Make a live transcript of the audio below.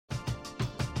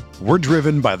We're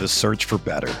driven by the search for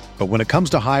better. But when it comes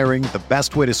to hiring, the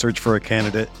best way to search for a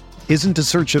candidate isn't to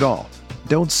search at all.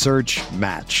 Don't search,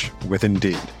 match with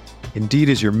Indeed. Indeed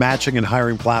is your matching and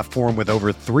hiring platform with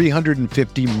over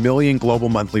 350 million global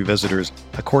monthly visitors,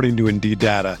 according to Indeed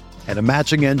data, and a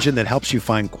matching engine that helps you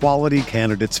find quality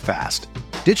candidates fast.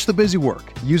 Ditch the busy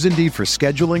work. Use Indeed for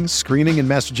scheduling, screening, and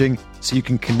messaging so you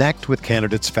can connect with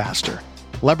candidates faster.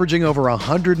 Leveraging over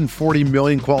 140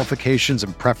 million qualifications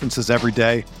and preferences every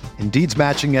day, Indeed's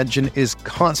matching engine is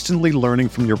constantly learning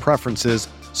from your preferences,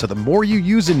 so the more you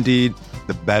use Indeed,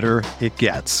 the better it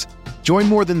gets. Join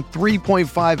more than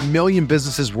 3.5 million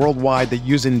businesses worldwide that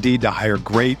use Indeed to hire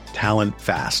great talent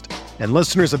fast. And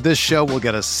listeners of this show will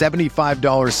get a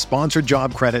 $75 sponsored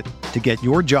job credit to get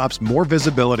your jobs more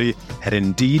visibility at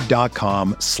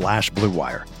Indeed.com/Blue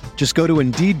Wire. Just go to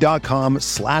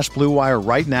Indeed.com/Blue Wire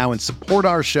right now and support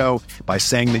our show by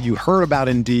saying that you heard about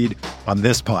Indeed on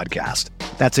this podcast.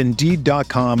 That's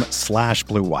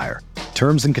Indeed.com/Blue Wire.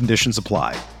 Terms and conditions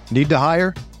apply. Need to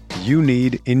hire? You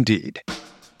need Indeed.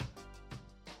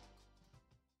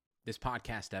 This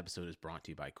podcast episode is brought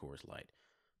to you by Coors Light.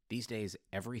 These days,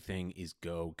 everything is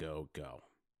go, go, go.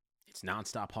 It's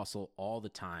nonstop hustle all the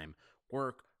time.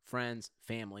 Work, friends,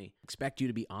 family, expect you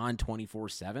to be on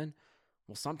 24/7.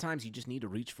 Well, sometimes you just need to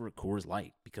reach for a Coors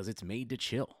Light because it's made to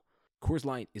chill. Coors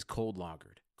Light is cold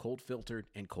lagered, cold filtered,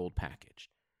 and cold packaged.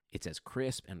 It's as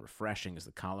crisp and refreshing as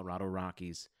the Colorado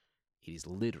Rockies. It is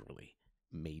literally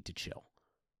made to chill.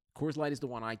 Coors Light is the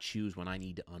one I choose when I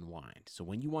need to unwind. So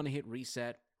when you want to hit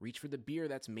reset, reach for the beer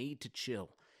that's made to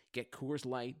chill. Get Coors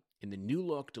Light in the new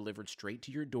look delivered straight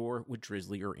to your door with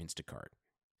Drizzly or Instacart.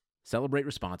 Celebrate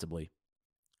responsibly.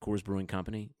 Coors Brewing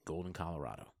Company, Golden,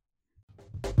 Colorado.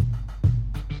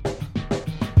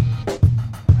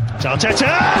 Arteta!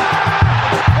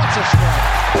 What a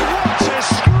strike! What a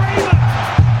screamer!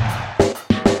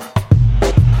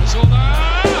 Zola!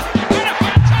 And a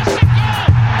fantastic goal!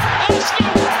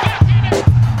 Arsenal back in it!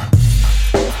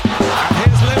 And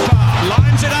here's Limpar,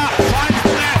 lines it up, finds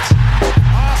the net.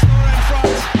 Arsenal are in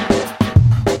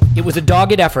front. It was a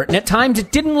dogged effort, and at times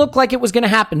it didn't look like it was going to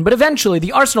happen, but eventually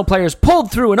the Arsenal players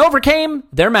pulled through and overcame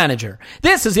their manager.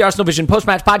 This is the Arsenal Vision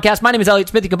post-match podcast. My name is Elliot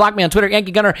Smith. You can block me on Twitter,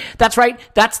 Yankee Gunner. That's right.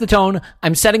 That's the tone.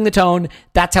 I'm setting the tone.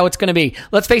 That's how it's going to be.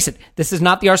 Let's face it. This is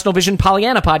not the Arsenal Vision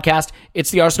Pollyanna podcast. It's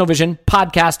the Arsenal Vision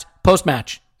podcast,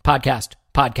 post-match podcast.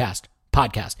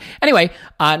 Anyway,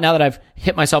 now that I've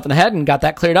hit myself in the head and got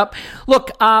that cleared up, look,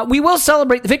 we will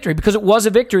celebrate the victory because it was a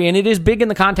victory and it is big in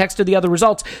the context of the other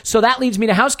results. So that leads me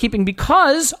to housekeeping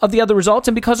because of the other results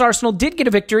and because Arsenal did get a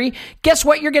victory. Guess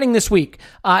what you're getting this week?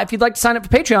 If you'd like to sign up for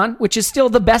Patreon, which is still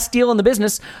the best deal in the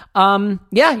business, you're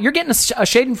getting a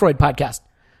Schadenfreude podcast.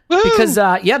 Woo! Because,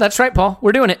 that's right, Paul.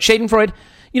 We're doing it. Schadenfreude.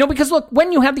 You know, because look,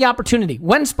 when you have the opportunity,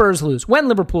 when Spurs lose, when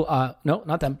Liverpool, no,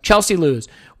 not them, Chelsea lose,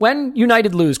 when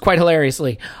United lose, quite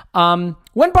hilariously,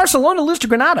 when Barcelona lose to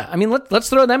Granada, I mean, let's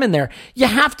throw them in there. You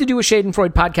have to do a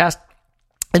Schadenfreude podcast.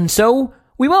 And so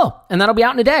we will. And that'll be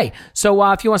out in a day. So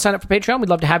if you want to sign up for Patreon, we'd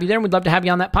love to have you there. And we'd love to have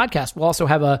you on that podcast. We'll also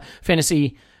have a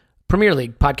fantasy Premier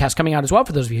League podcast coming out as well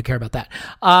for those of you who care about that.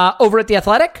 Over at The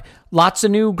Athletic, lots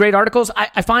of new great articles.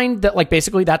 I find that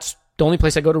basically that's the only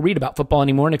place I go to read about football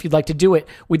anymore. And if you'd like to do it,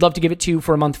 we'd love to give it to you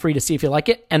for a month free to see if you like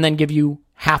it and then give you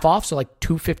half off. So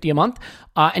 $2.50 a month.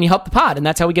 And you help the pod. And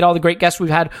that's how we get all the great guests we've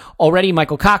had already.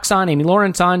 Michael Cox on, Amy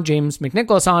Lawrence on, James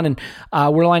McNicholas on. And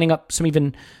we're lining up some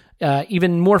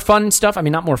even more fun stuff. I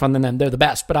mean, not more fun than them. They're the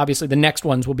best, but obviously the next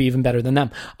ones will be even better than them.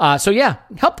 So yeah,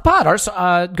 help the pod.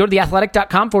 Go to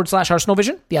theathletic.com/Arsenal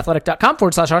Vision,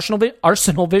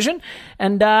 theathletic.com/Arsenal Vision.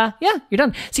 And you're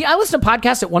done. See, I listen to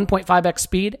podcasts at 1.5x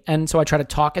speed. And so I try to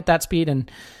talk at that speed, and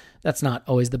that's not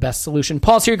always the best solution.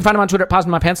 Paul's here. You can find him on Twitter at Pause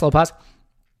in My Pants. Hello, Pause.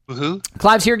 Woohoo.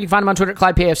 Clive's here. You can find him on Twitter at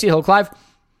ClivePAFC. Hello, Clive.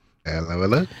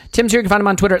 Hello. Tim's here. You can find him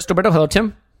on Twitter at Stoberto. Hello,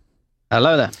 Tim.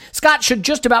 Hello there. Scott should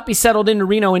just about be settled into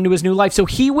Reno, into his new life, so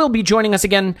he will be joining us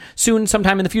again soon,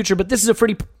 sometime in the future. But this is a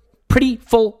pretty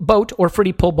full boat, or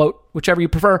pretty pull boat, whichever you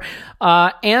prefer.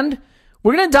 And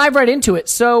we're going to dive right into it.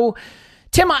 So,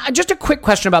 Tim, just a quick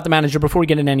question about the manager before we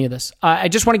get into any of this. I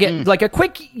just want to get a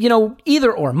quick,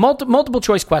 either or, multiple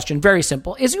choice question. Very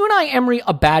simple. Is Unai Emery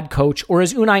a bad coach, or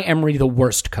is Unai Emery the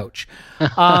worst coach? No,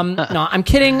 I'm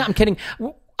kidding. I'm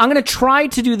going to try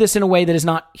to do this in a way that is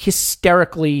not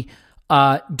hysterically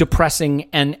depressing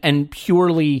and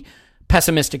purely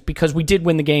pessimistic, because we did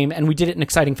win the game and we did it in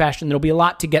exciting fashion. There'll be a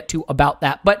lot to get to about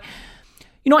that. But,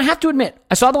 I have to admit,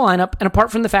 I saw the lineup, and apart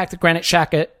from the fact that Granit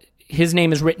Xhaka, his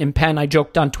name is written in pen, I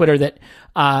joked on Twitter that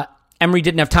Emery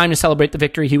didn't have time to celebrate the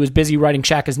victory. He was busy writing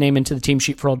Xhaka's name into the team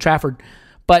sheet for Old Trafford.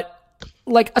 But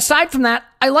like, aside from that,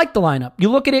 I like the lineup. You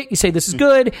look at it, you say this is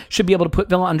good, should be able to put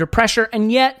Villa under pressure,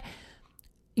 and yet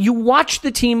you watch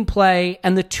the team play,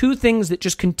 and the two things that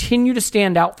just continue to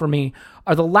stand out for me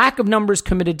are the lack of numbers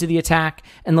committed to the attack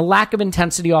and the lack of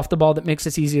intensity off the ball that makes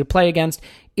us easy to play against.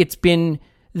 It's been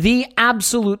the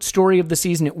absolute story of the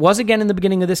season. It was again in the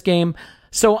beginning of this game.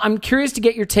 So I'm curious to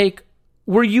get your take.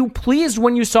 Were you pleased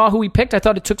when you saw who he picked? I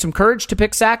thought it took some courage to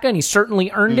pick Saka, and he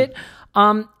certainly earned it.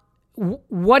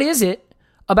 What is it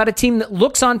about a team that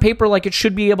looks on paper like it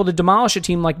should be able to demolish a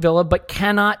team like Villa, but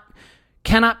cannot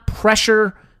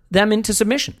pressure them into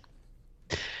submission?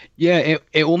 Yeah,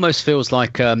 it almost feels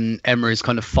like Emery's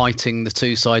kind of fighting the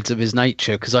two sides of his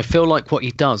nature, because I feel like what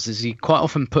he does is he quite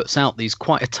often puts out these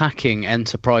quite attacking,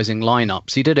 enterprising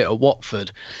lineups. He did it at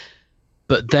Watford,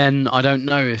 but then I don't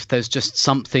know if there's just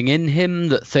something in him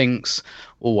that thinks,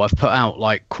 oh, I've put out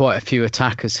like quite a few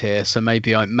attackers here, so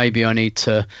maybe I need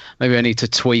to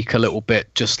tweak a little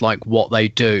bit, just like what they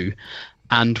do.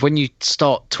 And when you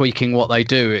start tweaking what they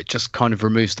do, it just kind of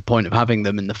removes the point of having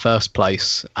them in the first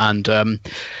place. And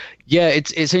yeah,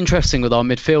 it's interesting with our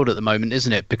midfield at the moment,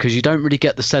 isn't it? Because you don't really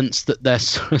get the sense that they're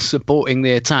supporting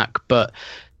the attack, but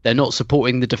they're not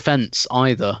supporting the defence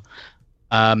either.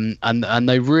 And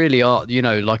they really are, you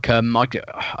know, like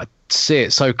I see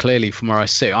it so clearly from where I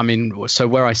sit. I mean, so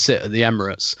where I sit at the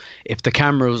Emirates, if the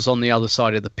camera was on the other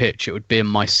side of the pitch, it would be in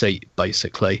my seat,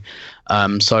 basically.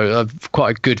 So I've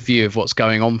quite a good view of what's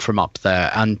going on from up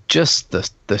there. And just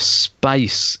the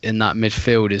space in that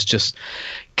midfield is just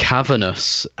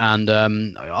cavernous. And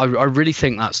I really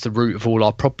think that's the root of all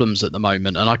our problems at the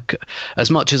moment. And as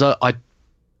much as I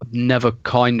never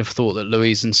kind of thought that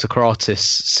Luiz and Socrates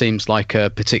seems like a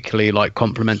particularly like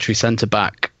complementary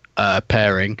centre-back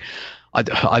pairing,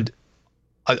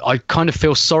 I kind of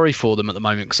feel sorry for them at the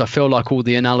moment, because I feel like all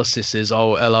the analysis is,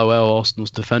 oh, LOL,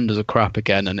 Arsenal's defenders are crap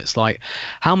again. And it's like,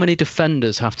 how many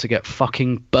defenders have to get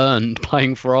fucking burned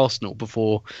playing for Arsenal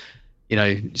before, you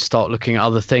know, start looking at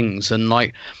other things? And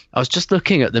like, I was just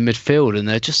looking at the midfield, and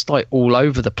they're just like all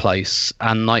over the place.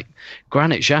 And like,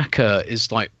 Granit Xhaka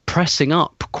is like pressing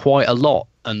up quite a lot,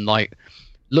 and like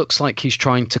looks like he's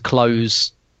trying to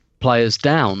close players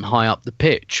down high up the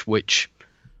pitch, which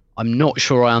I'm not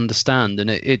sure I understand. And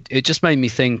it just made me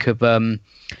think of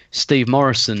Steve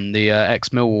Morrison, the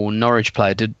ex-Millwall Norwich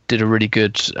player, did a really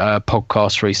good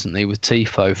podcast recently with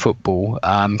Tifo Football.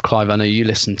 Clive, I know you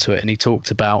listened to it, and he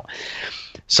talked about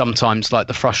sometimes like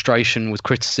the frustration with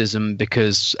criticism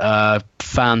because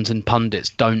fans and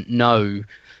pundits don't know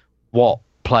what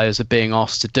players are being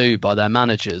asked to do by their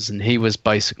managers. And he was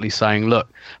basically saying, look,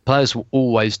 players will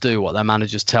always do what their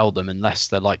managers tell them unless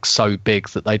they're like so big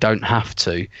that they don't have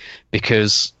to,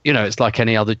 because, you know, it's like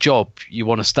any other job. You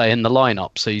want to stay in the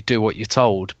lineup, so you do what you're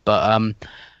told. But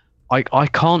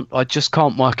I just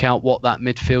can't work out what that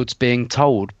midfield's being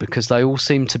told, because they all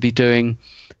seem to be doing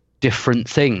different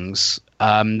things.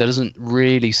 There doesn't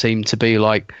really seem to be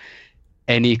like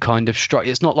any kind of structure.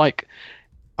 It's not like,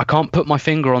 I can't put my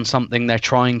finger on something they're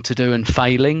trying to do and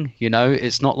failing, you know.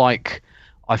 It's not like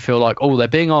I feel like, oh, they're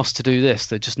being asked to do this,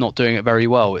 they're just not doing it very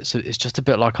well. It's just a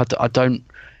bit like I don't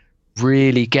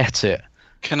really get it.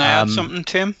 Can I add something,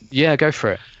 Tim? Yeah, go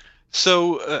for it.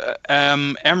 So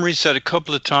Emery said a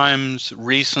couple of times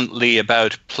recently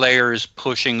about players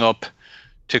pushing up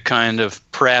to kind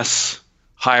of press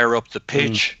higher up the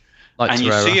pitch. Like and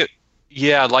Torreira. You see it,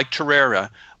 yeah, like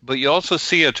Torreira. But you also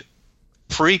see it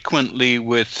frequently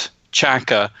with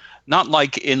Xhaka, not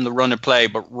like in the run of play,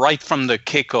 but right from the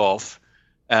kickoff,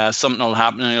 something will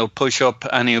happen and he'll push up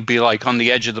and he'll be like on the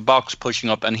edge of the box pushing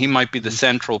up, and he might be the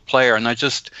central player. And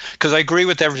because I agree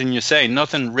with everything you're saying,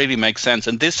 nothing really makes sense.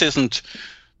 And this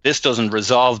doesn't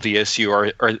resolve the issue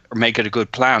or make it a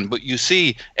good plan. But you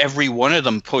see every one of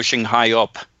them pushing high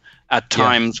up at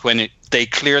times when they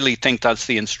clearly think that's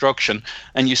the instruction.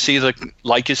 And you see,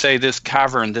 like you say, this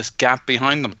cavern, this gap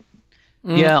behind them.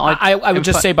 Yeah, I would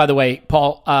just say, by the way,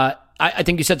 Paul, I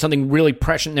think you said something really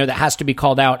prescient there that has to be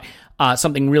called out,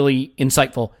 something really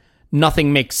insightful.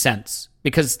 Nothing makes sense,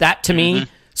 because that, to me,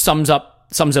 sums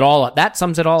it all up. That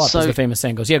sums it all up, as the famous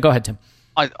saying goes. Yeah, go ahead, Tim.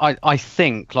 I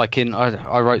think, like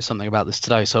I wrote something about this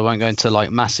today, so I won't go into like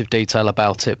massive detail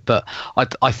about it, but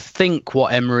I think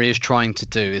what Emery is trying to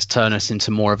do is turn us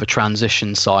into more of a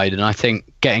transition side. And I think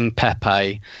getting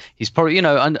Pepe, he's probably, you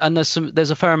know, and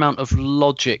there's a fair amount of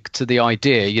logic to the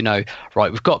idea, you know,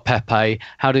 right, we've got Pepe.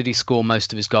 How did he score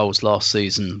most of his goals last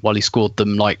season? Well, he scored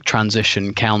them like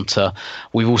transition, counter.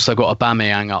 We've also got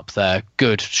Aubameyang up there,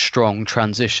 good, strong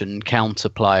transition counter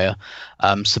player.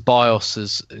 Ceballos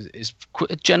is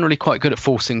generally quite good at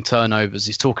forcing turnovers.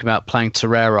 He's talking about playing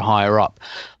Torreira higher up.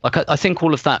 Like I think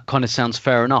all of that kind of sounds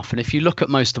fair enough. And if you look at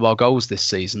most of our goals this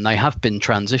season, they have been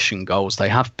transition goals. They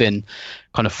have been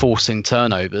kind of forcing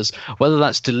turnovers, whether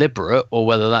that's deliberate or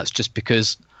whether that's just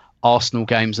because Arsenal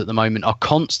games at the moment are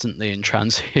constantly in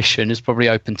transition is probably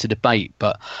open to debate.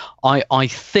 But I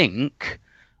think,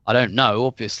 I don't know,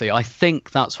 obviously, I think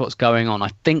that's what's going on. I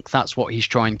think that's what he's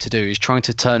trying to do. He's trying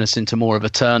to turn us into more of a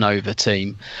turnover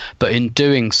team. But in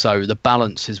doing so, the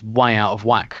balance is way out of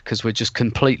whack because we're just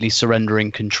completely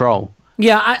surrendering control.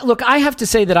 Yeah, I have to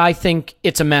say that I think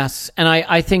it's a mess. And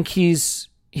I think he's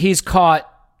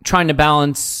caught trying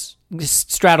to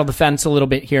straddle the fence a little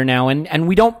bit here now. And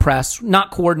we don't press,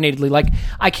 not coordinatedly. Like,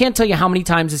 I can't tell you how many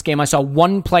times this game I saw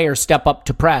one player step up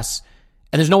to press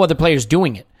and there's no other players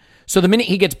doing it. So the minute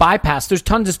he gets bypassed, there's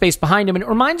tons of space behind him. And it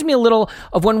reminds me a little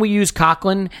of when we use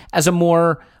Coughlin as a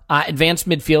more advanced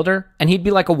midfielder, and he'd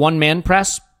be like a one-man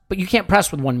press, but you can't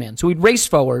press with one man. So he'd race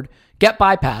forward, get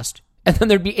bypassed, and then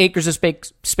there'd be acres of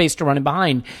space to run in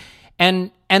behind.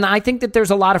 And I think that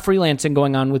there's a lot of freelancing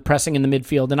going on with pressing in the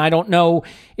midfield, and I don't know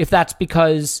if that's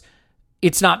because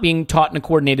it's not being taught in a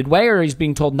coordinated way or he's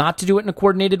being told not to do it in a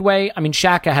coordinated way. I mean,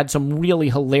 Xhaka had some really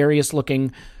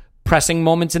hilarious-looking pressing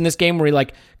moments in this game where he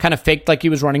like kind of faked like he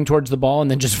was running towards the ball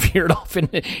and then just veered off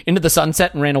into the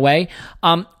sunset and ran away.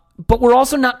 But we're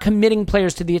also not committing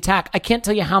players to the attack. I can't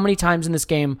tell you how many times in this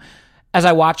game, as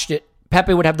I watched it,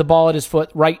 Pepe would have the ball at his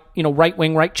foot, right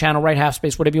wing, right channel, right half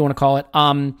space, whatever you want to call it.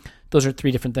 Those are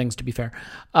three different things, to be fair.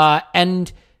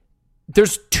 And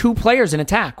there's two players in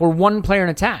attack or one player in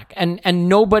attack and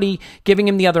nobody giving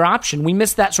him the other option. We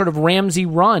missed that sort of Ramsey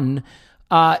run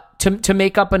to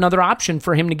make up another option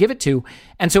for him to give it to.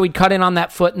 And so he'd cut in on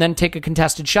that foot and then take a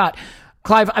contested shot.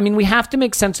 Clive, I mean, we have to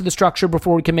make sense of the structure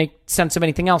before we can make sense of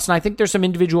anything else. And I think there's some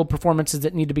individual performances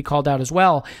that need to be called out as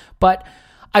well. But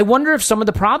I wonder if some of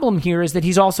the problem here is that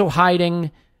he's also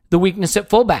hiding the weakness at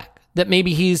fullback, that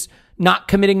maybe he's not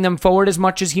committing them forward as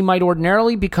much as he might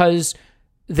ordinarily because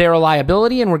they're a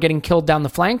liability and we're getting killed down the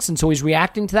flanks. And so he's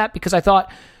reacting to that because I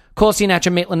thought Kolasinac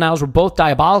and Maitland-Niles were both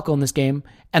diabolical in this game,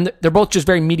 and they're both just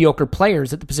very mediocre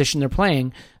players at the position they're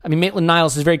playing. I mean,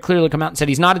 Maitland-Niles has very clearly come out and said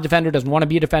he's not a defender, doesn't want to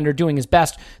be a defender, doing his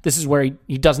best. This is where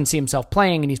he doesn't see himself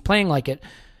playing, and he's playing like it.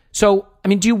 So, I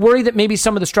mean, do you worry that maybe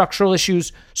some of the structural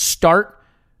issues start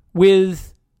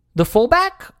with the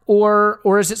fullback,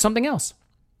 or is it something else?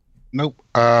 Nope.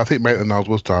 I think Maitland-Niles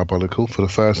was diabolical. For the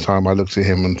first time, I looked at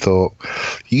him and thought,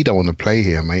 you don't want to play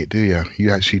here, mate, do you?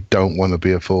 You actually don't want to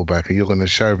be a fullback, and you're going to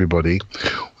show everybody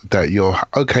that you're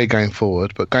okay going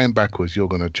forward, but going backwards, you're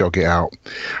going to jog it out.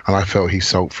 And I felt he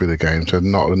sulked through the game, so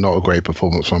not a great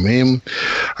performance from him.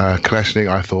 Kolasinac,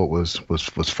 I thought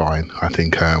was fine. I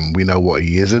think we know what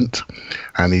he isn't,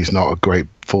 and he's not a great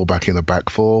fullback in the back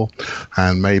four,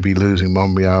 and maybe losing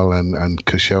Monreal and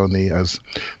Koscielny has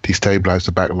destabilised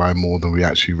the back line more than we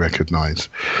actually recognise.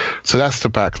 So that's the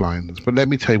back line. But let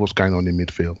me tell you what's going on in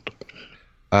midfield.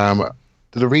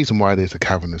 The reason why there's a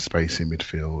cavernous space in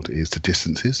midfield is the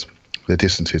distances. The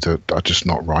distances are just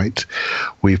not right.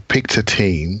 We've picked a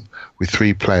team with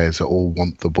three players that all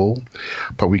want the ball,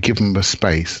 but we give them a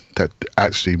space that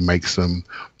actually makes them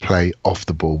play off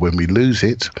the ball. When we lose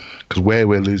it, because where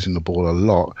we're losing the ball a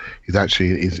lot is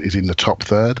actually is in the top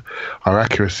third. Our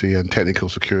accuracy and technical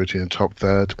security in the top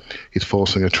third is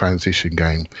forcing a transition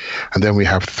game. And then we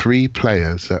have three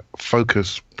players that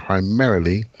focus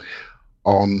primarily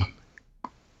on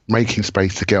making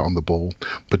space to get on the ball,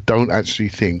 but don't actually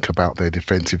think about their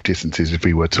defensive distances if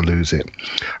we were to lose it.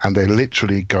 And they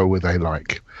literally go where they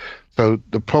like. So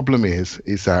the problem is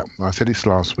that, I said this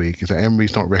last week, is that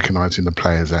Emery's not recognising the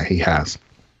players that he has.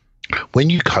 When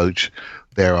you coach,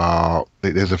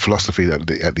 there's a philosophy at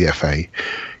the FA.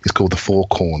 It's called the four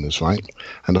corners, right?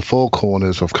 And the four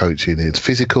corners of coaching is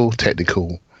physical,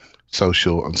 technical,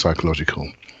 social, and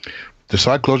psychological. The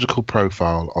psychological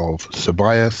profile of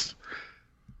Ceballos,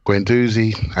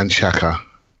 Guendouzi and Xhaka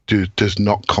does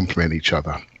not complement each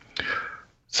other.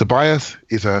 Ceballos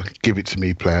is a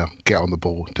give-it-to-me player, get on the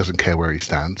ball, doesn't care where he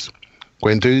stands.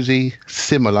 Guendouzi,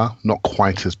 similar, not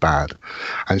quite as bad.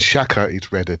 And Xhaka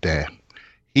is red or dare.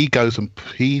 He goes and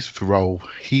his role,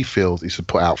 he feels, is to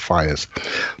put out fires.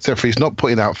 So if he's not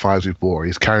putting out fires with water,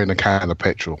 he's carrying a can of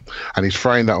petrol and he's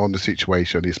throwing that on the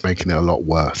situation, it's making it a lot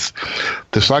worse.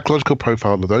 The psychological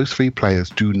profile of those three players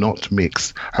do not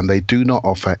mix, and they do not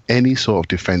offer any sort of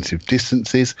defensive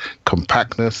distances,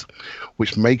 compactness,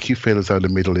 which make you feel as though the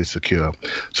middle is secure.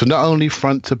 So not only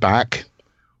front to back,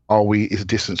 is the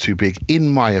distance too big? In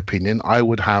my opinion, I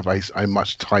would have a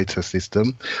much tighter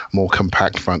system, more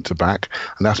compact front to back.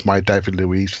 And that's my David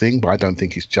Luiz thing, but I don't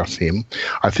think it's just him.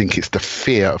 I think it's the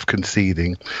fear of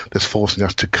conceding that's forcing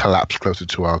us to collapse closer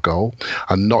to our goal.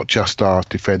 And not just our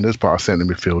defenders, but our centre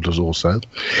midfielders also.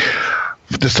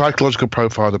 The psychological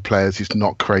profile of the players is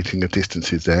not creating the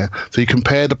distances there. So you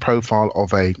compare the profile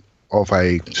of a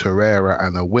Torreira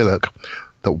and a Willock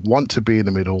that want to be in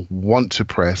the middle, want to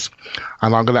press,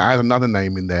 and I'm going to add another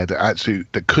name in there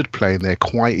that could play in there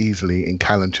quite easily in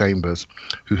Callum Chambers,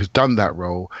 who has done that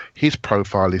role. His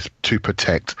profile is to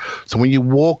protect. So when you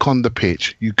walk on the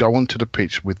pitch, you go onto the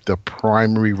pitch with the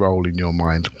primary role in your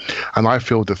mind. And I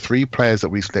feel the 3 players that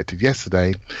we selected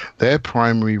yesterday, their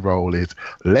primary role is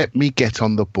let me get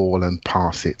on the ball and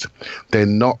pass it. They're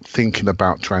not thinking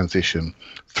about transition.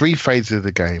 3 phases of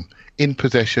the game. In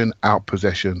possession, out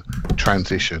possession,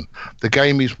 transition. The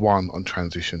game is won on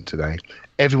transition today.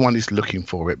 Everyone is looking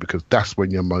for it because that's when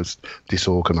you're most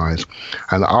disorganised.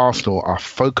 And Arsenal are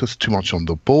focused too much on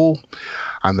the ball,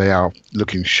 and they are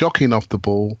looking shocking off the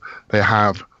ball. They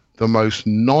have the most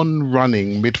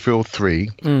non-running midfield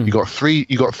 3. You got three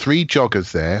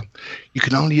joggers there. You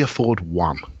can only afford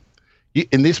 1.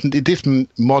 In this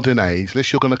modern age,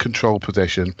 unless you're going to control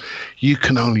possession, you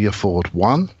can only afford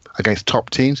 1. Against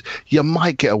top teams, you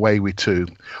might get away with 2,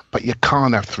 but you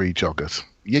can't have 3 joggers.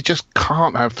 You just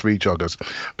can't have 3 joggers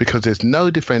because there's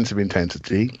no defensive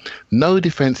intensity, no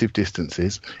defensive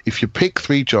distances. If you pick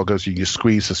 3 joggers, you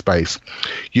squeeze the space.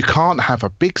 You can't have a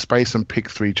big space and pick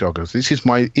 3 joggers. This is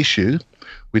my issue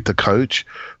with the coach.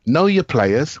 Know your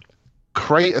players.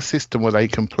 Create a system where they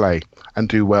can play and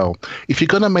do well. If you're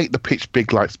going to make the pitch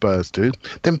big like Spurs do,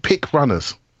 then pick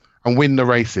runners and win the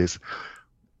races.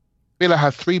 Villa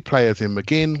had 3 players in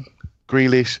McGinn,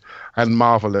 Grealish, and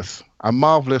Marvelous. And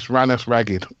Marvelous ran us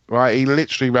ragged, right? He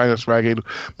literally ran us ragged.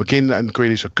 McGinn and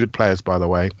Grealish are good players, by the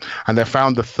way. And they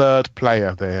found the 3rd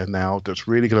player there now that's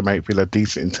really going to make Villa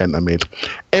decent in centre mid.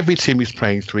 Every team is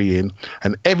playing 3 in,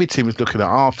 and every team is looking at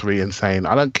our 3 and saying,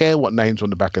 I don't care what name's on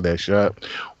the back of their shirt,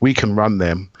 we can run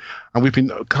them.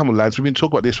 And come on, lads, we've been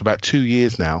talking about this for about 2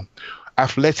 years now.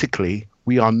 Athletically,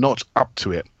 we are not up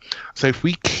to it. So if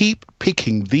we keep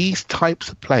picking these types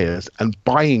of players and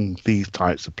buying these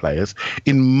types of players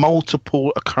in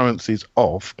multiple occurrences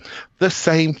of, the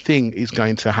same thing is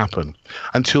going to happen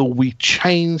until we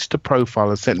change the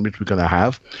profile of centre mid we're going to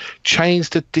have,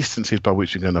 change the distances by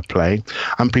which we're going to play,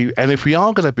 and if we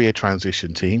are going to be a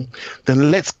transition team,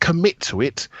 then let's commit to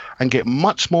it and get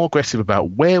much more aggressive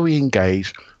about where we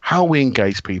engage, how we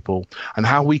engage people, and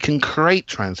how we can create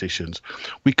transitions.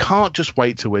 We can't just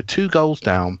wait till we're 2 goals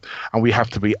down and we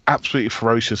have to be absolutely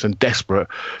ferocious and desperate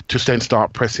to then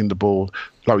start pressing the ball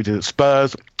like we did at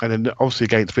Spurs. And then obviously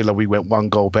against Villa, we went 1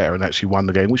 goal better and actually won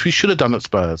the game, which we should have done at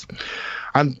Spurs.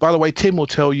 And by the way, Tim will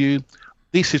tell you,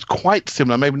 this is quite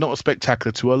similar, maybe not as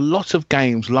spectacular, to a lot of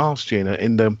games last year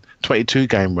in the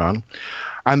 22-game run.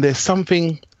 And there's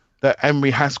something that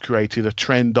Emery has created a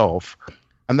trend of,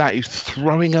 and that is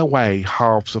throwing away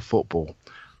halves of football.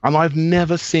 And I've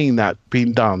never seen that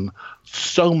being done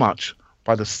so much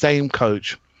by the same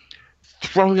coach.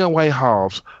 Throwing away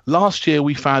halves. Last year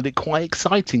we found it quite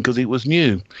exciting because it was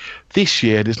new. This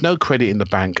year there's no credit in the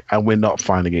bank and we're not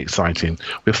finding it exciting.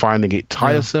 We're finding it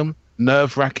tiresome,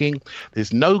 nerve-wracking.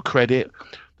 There's no credit.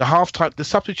 The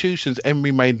substitutions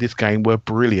Emery made this game were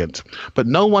brilliant, but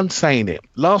no one's saying it.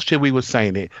 Last year we were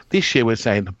saying it. This year we're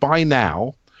saying, by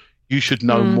now, you should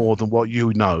know more than what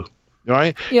you know,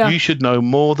 right? Yeah. You should know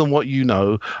more than what you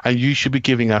know, and you should be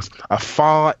giving us a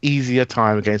far easier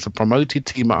time against a promoted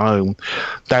team at home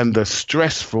than the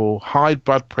stressful, high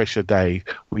blood pressure day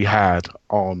we had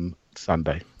on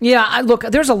Sunday. Yeah, look,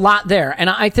 there's a lot there, and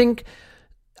I think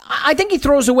he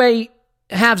throws away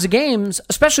halves of games,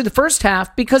 especially the first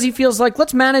half, because he feels like,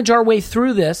 let's manage our way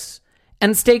through this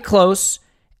and stay close.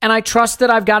 And I trust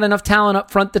that I've got enough talent up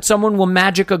front that someone will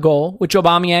magic a goal, which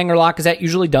Aubameyang or Lacazette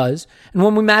usually does. And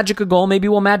when we magic a goal, maybe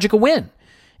we'll magic a win.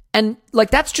 And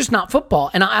that's just not football.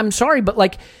 And I'm sorry, but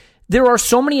there are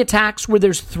so many attacks where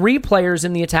there's 3 players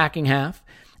in the attacking half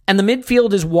and the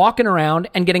midfield is walking around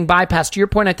and getting bypassed. To your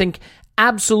point, I think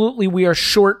absolutely we are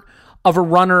short of a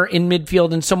runner in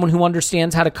midfield and someone who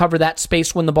understands how to cover that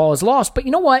space when the ball is lost. But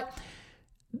you know what?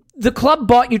 The club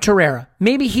bought you Torreira.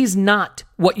 Maybe he's not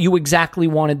what you exactly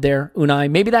wanted there,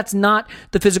 Unai. Maybe that's not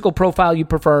the physical profile you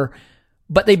prefer,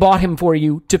 but they bought him for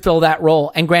you to fill that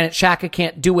role. And granted, Xhaka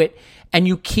can't do it, and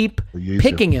you keep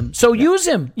picking him. So use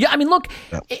him. Yeah, I mean, look,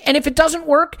 and if it doesn't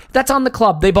work, that's on the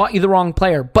club. They bought you the wrong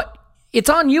player. But it's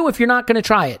on you if you're not going to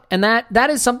try it. And that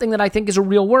is something that I think is a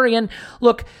real worry. And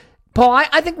look, Paul,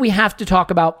 I think we have to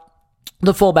talk about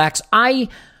the fullbacks. I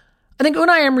think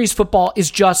Unai Emery's football is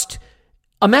just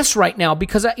a mess right now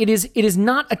because it is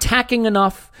not attacking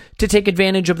enough to take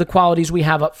advantage of the qualities we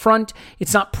have up front.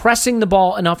 It's not pressing the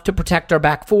ball enough to protect our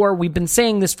back four. We've been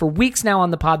saying this for weeks now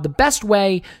on the pod. The best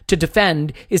way to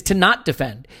defend is to not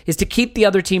defend, is to keep the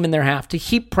other team in their half, to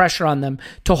heap pressure on them,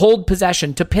 to hold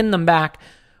possession, to pin them back.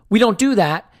 We don't do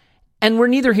that, and we're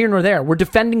neither here nor there. We're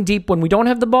defending deep when we don't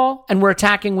have the ball, and we're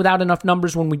attacking without enough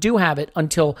numbers when we do have it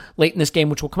until late in this game,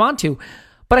 which we'll come on to.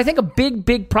 But I think a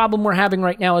big problem we're having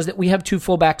right now is that we have two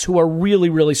fullbacks who are really,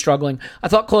 really struggling. I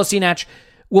thought Kolasinac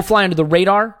will fly under the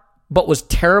radar, but was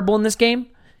terrible in this game.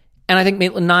 And I think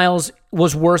Maitland-Niles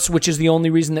was worse, which is the only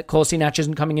reason that Kolasinac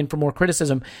isn't coming in for more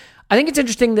criticism. I think it's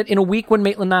interesting that in a week when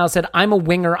Maitland-Niles said, I'm a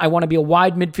winger, I want to be a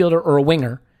wide midfielder or a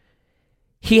winger,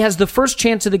 he has the first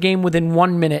chance of the game within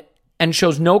 1 minute and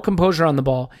shows no composure on the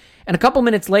ball. And a couple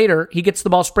minutes later, he gets the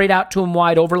ball sprayed out to him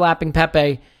wide, overlapping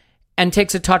Pepe, and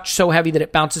takes a touch so heavy that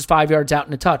it bounces 5 yards out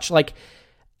in a touch. Like,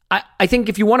 I think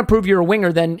if you want to prove you're a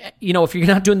winger, then, if you're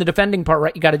not doing the defending part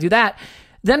right, you got to do that.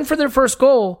 Then for their first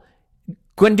goal,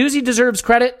 Guendouzi deserves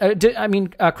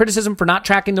criticism for not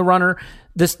tracking the runner.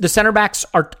 The center backs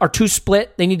are too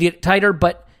split. They need to get tighter,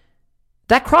 but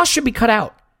that cross should be cut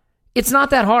out. It's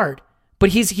not that hard. But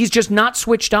he's just not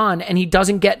switched on, and he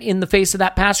doesn't get in the face of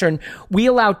that passer. And we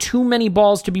allow too many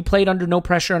balls to be played under no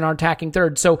pressure in our attacking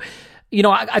third. So,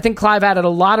 I think Clive added a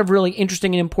lot of really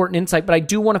interesting and important insight, but I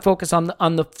do want to focus on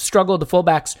the struggle of the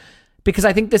fullbacks because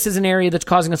I think this is an area that's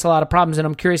causing us a lot of problems, and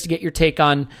I'm curious to get your take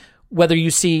on whether you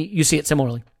see it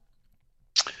similarly.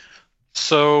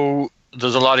 So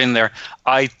there's a lot in there.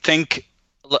 I think,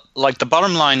 like, the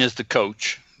bottom line is the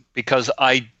coach, because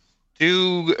I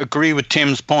do agree with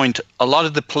Tim's point. A lot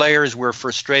of the players we're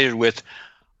frustrated with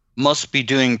must be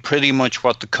doing pretty much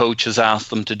what the coach has asked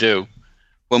them to do.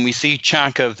 When we see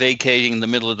Xhaka vacating the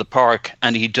middle of the park,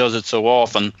 and he does it so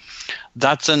often,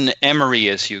 that's an Emery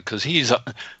issue, because he's,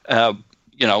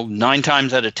 9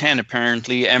 times out of 10,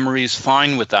 apparently, Emery's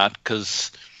fine with that,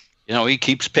 because, he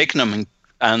keeps picking them,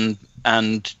 and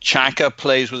Xhaka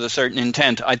plays with a certain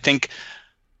intent. I think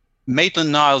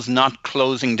Maitland-Niles not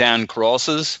closing down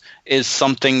crosses is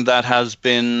something that has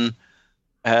been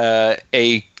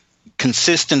a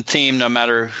consistent theme no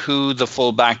matter who the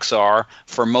fullbacks are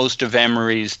for most of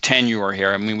Emery's tenure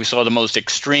here. I mean, we saw the most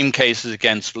extreme cases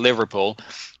against Liverpool,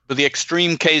 but the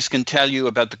extreme case can tell you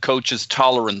about the coach's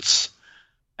tolerance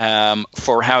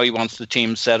for how he wants the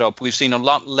team set up. We've seen a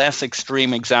lot less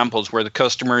extreme examples where the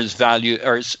customers value,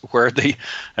 or where the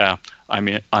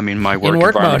I'm in my work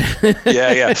environment. Mode.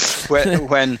 yeah.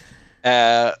 When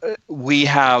we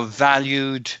have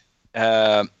valued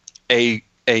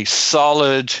a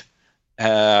solid,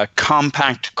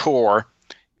 compact core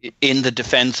in the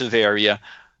defensive area,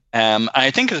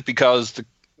 I think it's because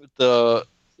the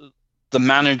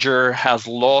manager has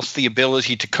lost the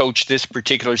ability to coach this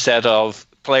particular set of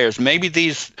players. Maybe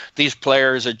these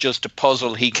players are just a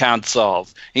puzzle he can't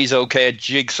solve. He's okay at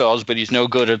jigsaws, but he's no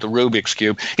good at the Rubik's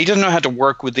Cube. He doesn't know how to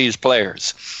work with these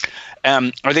players.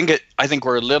 I think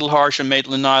we're a little harsh on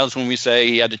Maitland-Niles when we say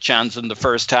he had a chance in the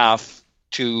first half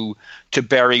to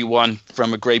bury one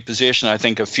from a great position. I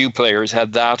think a few players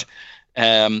had that.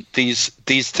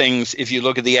 These things, if you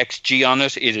look at the XG on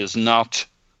it, it is not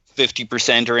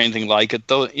 50% or anything like it.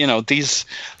 Though,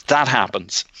 that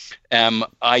happens.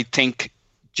 I think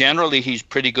generally he's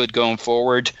pretty good going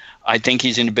forward. I think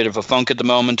he's in a bit of a funk at the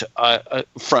moment.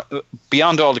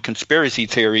 Beyond all the conspiracy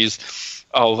theories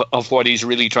of what he's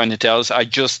really trying to tell us, I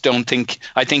just don't think.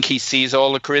 I think he sees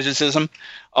all the criticism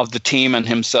of the team and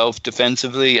himself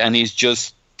defensively, and he's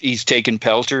taking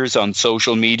pelters on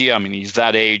social media. I mean, he's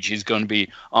that age; he's going to be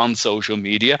on social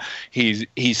media. He's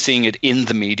seeing it in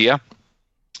the media,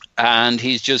 and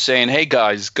he's just saying, "Hey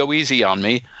guys, go easy on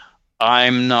me.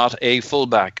 I'm not a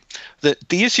fullback." The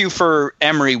issue for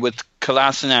Emery with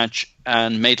Kolasinac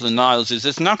and Maitland-Niles is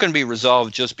it's not going to be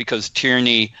resolved just because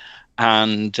Tierney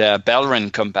and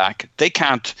Bellerin come back. They're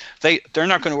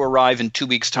not going to arrive in 2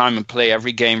 weeks' time and play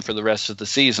every game for the rest of the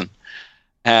season.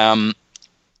 The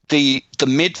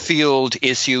midfield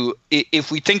issue,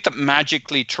 if we think that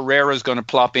magically Torreira is going to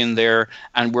plop in there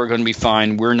and we're going to be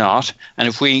fine, we're not. And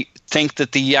if we think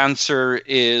that the answer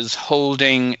is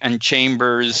Holding and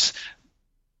Chambers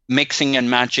mixing and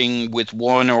matching with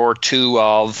one or two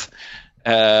of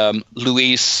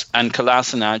Luis and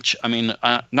Kolasinac, I mean,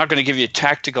 I'm not going to give you a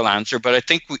tactical answer, but I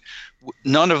think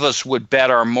none of us would bet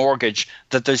our mortgage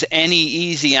that there's any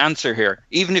easy answer here.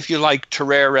 Even if you like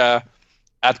Torreira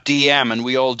at DM, and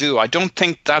we all do, I don't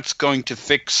think that's going to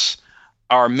fix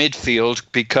our midfield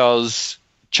because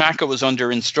Xhaka was under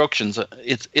instructions.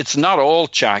 It's not all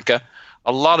Xhaka.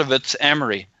 a lot of it's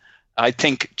Emery. I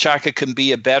think Xhaka can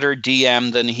be a better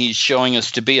DM than he's showing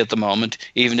us to be at the moment,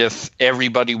 even if every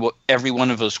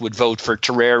one of us would vote for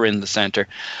Torreira in the centre.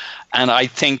 And I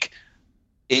think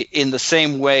in the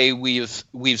same way we've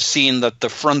seen that the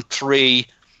front three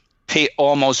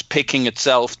almost picking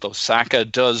itself, though Saka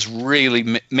does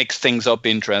really mix things up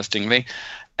interestingly.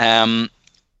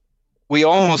 We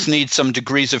almost need some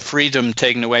degrees of freedom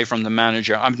taken away from the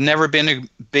manager. I've never been a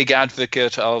big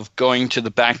advocate of going to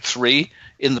the back three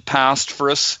in the past for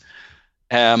us,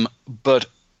 but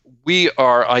we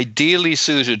are ideally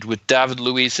suited with David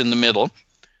Luiz in the middle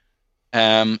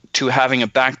to having a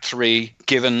back three,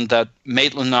 given that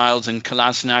Maitland-Niles and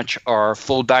Kolasinac are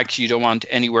full-backs you don't want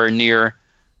anywhere near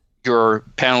your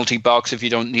penalty box if you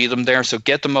don't need them there. So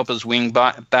get them up as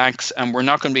wing-backs, and we're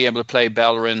not going to be able to play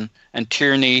Bellerin and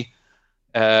Tierney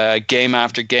game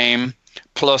after game.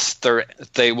 Plus,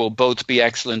 they will both be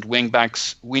excellent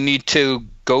wing-backs. We need to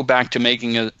go back to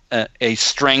making a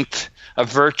strength, a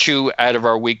virtue out of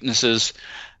our weaknesses,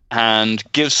 and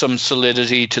give some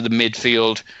solidity to the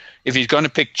midfield. If he's going to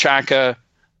pick Xhaka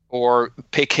or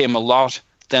pick him a lot,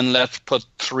 then let's put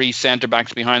three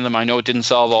centre-backs behind them. I know it didn't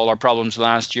solve all our problems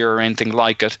last year or anything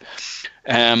like it.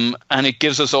 And it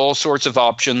gives us all sorts of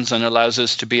options and allows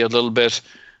us to be a little bit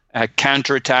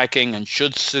counter-attacking and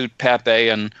should suit Pepe.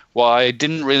 And while I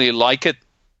didn't really like it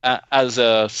as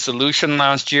a solution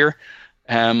last year,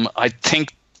 I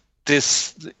think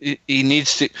he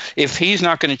needs to, if he's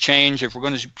not going to change, if we're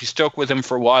going to be stuck with him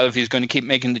for a while, if he's going to keep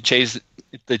making the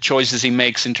choices he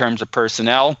makes in terms of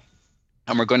personnel,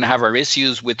 and we're going to have our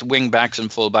issues with wing backs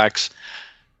and full backs,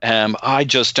 I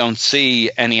just don't see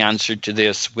any answer to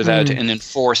this without an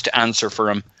enforced answer for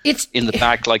him in the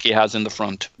back like he has in the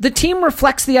front. The team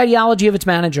reflects the ideology of its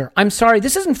manager. I'm sorry,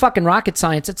 this isn't fucking rocket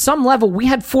science. At some level, we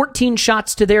had 14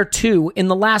 shots to their 2 in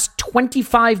the last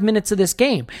 25 minutes of this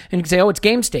game. And you can say, oh, it's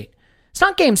game state. It's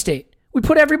not game state. We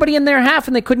put everybody in their half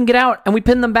and they couldn't get out, and we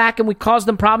pinned them back and we caused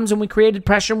them problems and we created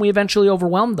pressure and we eventually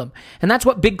overwhelmed them. And that's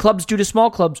what big clubs do to small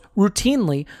clubs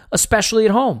routinely, especially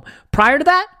at home. Prior to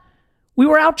that, we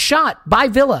were outshot by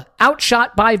Villa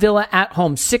at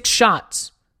home. 6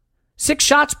 shots. 6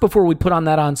 shots before we put on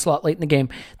that onslaught late in the game.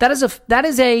 That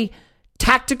is a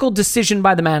tactical decision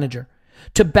by the manager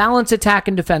to balance attack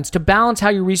and defense, to balance how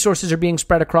your resources are being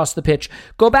spread across the pitch.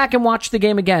 Go back and watch the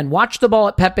game again. Watch the ball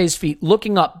at Pepe's feet,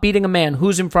 looking up, beating a man.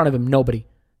 Who's in front of him? Nobody.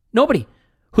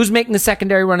 Who's making the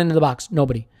secondary run into the box?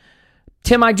 Nobody.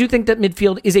 Tim, I do think that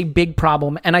midfield is a big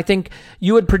problem, and I think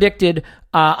you had predicted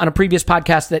on a previous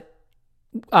podcast that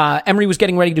Emery was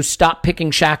getting ready to stop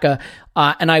picking Xhaka,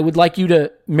 and I would like you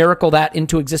to miracle that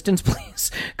into existence,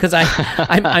 please, because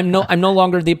I'm no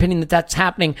longer of the opinion that that's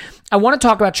happening. I want to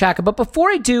talk about Xhaka, but before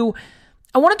I do,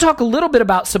 I want to talk a little bit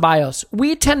about Ceballos.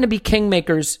 We tend to be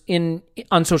kingmakers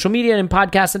on social media and in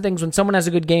podcasts and things when someone has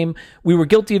a good game. We were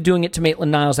guilty of doing it to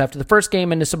Maitland-Niles after the first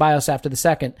game and to Ceballos after the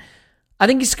second. I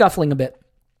think he's scuffling a bit.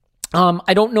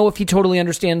 I don't know if he totally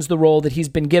understands the role that he's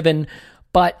been given,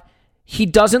 but he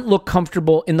doesn't look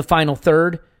comfortable in the final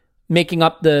third, making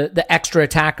up the extra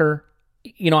attacker.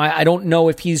 You know, I don't know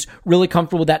if he's really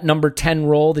comfortable with that number 10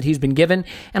 role that he's been given.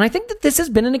 And I think that this has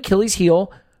been an Achilles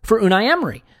heel for Unai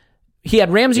Emery. He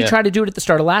had Ramsey try to do it at the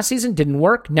start of last season, didn't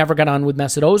work, never got on with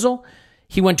Mesut Ozil.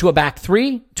 He went to a back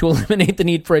 3 to eliminate the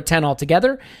need for a 10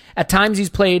 altogether. At times he's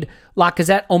played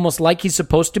Lacazette almost like he's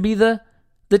supposed to be the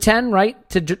 10, right?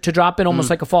 To drop in almost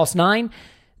like a false 9.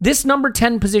 This number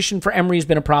 10 position for Emery has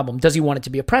been a problem. Does he want it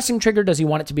to be a pressing trigger? Does he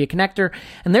want it to be a connector?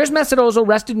 And there's Mesut Ozil,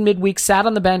 rested in midweek, sat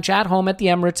on the bench at home at the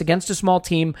Emirates against a small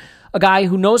team, a guy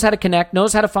who knows how to connect,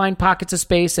 knows how to find pockets of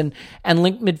space and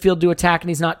link midfield to attack, and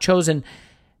he's not chosen.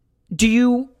 Do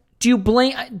you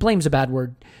blame's a bad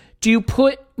word. Do you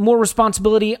put more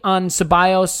responsibility on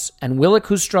Ceballos and Willock,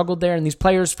 who's struggled there, and these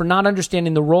players for not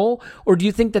understanding the role? Or do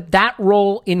you think that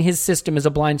role in his system is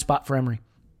a blind spot for Emery?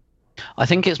 I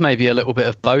think it's maybe a little bit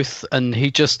of both. And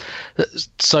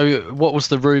so what was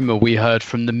the rumour we heard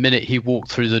from the minute he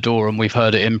walked through the door, and we've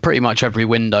heard it in pretty much every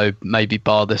window, maybe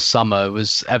bar this summer,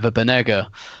 was Ever Banega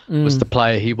was the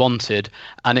player he wanted.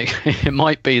 And it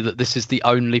might be that this is the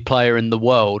only player in the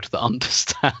world that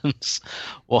understands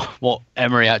what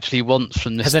Emery actually wants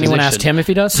from this position. Has anyone asked him if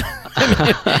he does?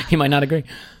 He might not agree.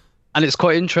 And it's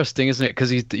quite interesting, isn't it?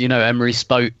 Because Emery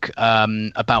spoke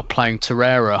about playing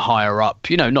Torreira higher up.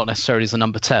 Not necessarily as a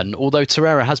number 10, although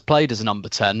Torreira has played as a number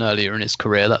 10 earlier in his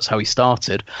career. That's how he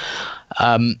started.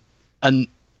 And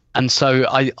so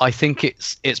I think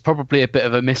it's probably a bit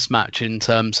of a mismatch in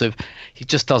terms of he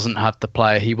just doesn't have the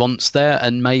player he wants there.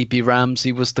 And maybe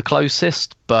Ramsey was the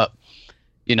closest, but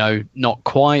not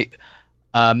quite.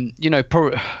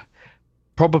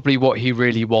 probably what he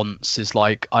really wants is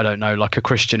like, I don't know, like a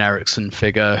Christian Eriksen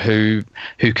figure who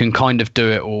can kind of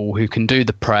do it all, who can do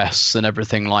the press and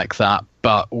everything like that,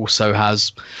 but also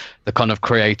has the kind of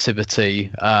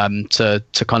creativity to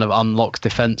kind of unlock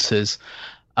defenses.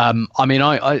 I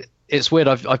mean, it's weird.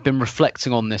 I've been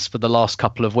reflecting on this for the last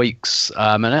couple of weeks,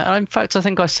 and in fact, I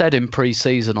think I said in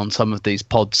pre-season on some of these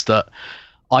pods that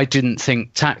I didn't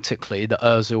think tactically that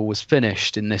Ozil was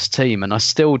finished in this team, and I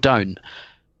still don't.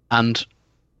 And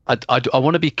I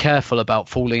want to be careful about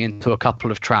falling into a couple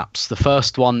of traps. The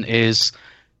first one is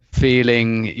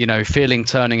feeling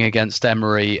turning against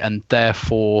Emery, and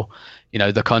therefore,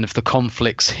 the kind of the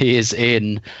conflicts he is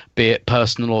in, be it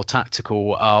personal or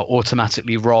tactical, are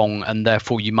automatically wrong, and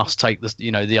therefore you must take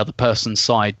the other person's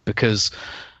side because,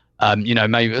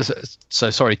 maybe. So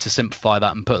sorry to simplify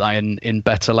that and put that in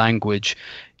better language.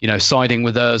 Siding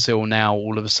with Ozil now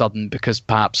all of a sudden because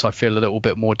perhaps I feel a little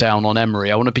bit more down on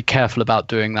Emery. I want to be careful about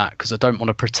doing that because I don't want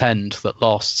to pretend that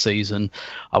last season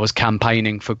I was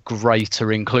campaigning for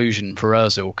greater inclusion for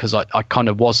Ozil, because I kind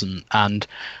of wasn't. And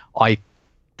I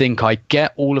think I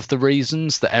get all of the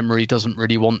reasons that Emery doesn't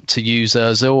really want to use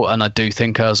Ozil, and I do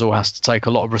think Ozil has to take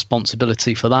a lot of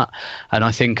responsibility for that. And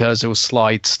I think Ozil's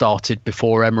slide started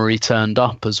before Emery turned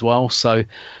up as well. So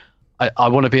I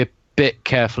want to be a bit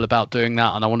careful about doing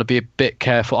that, and I want to be a bit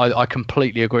careful. I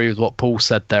completely agree with what Paul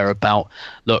said there about,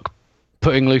 look,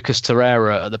 putting Lucas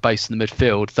Torreira at the base of the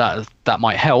midfield, that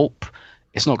might help.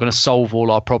 It's not going to solve all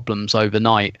our problems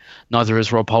overnight. Neither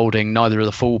is Rob Holding, neither are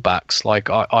the fullbacks. Like,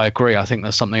 I agree. I think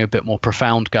there's something a bit more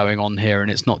profound going on here,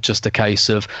 and it's not just a case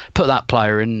of put that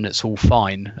player in and it's all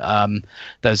fine.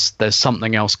 There's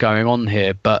something else going on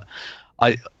here. But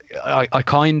I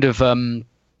kind of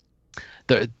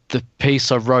the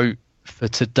piece I wrote for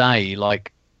today,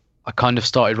 like, I kind of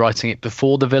started writing it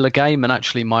before the Villa game, and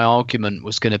actually my argument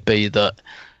was going to be that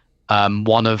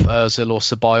one of Ozil or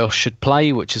Ceballos should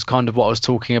play, which is kind of what I was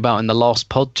talking about in the last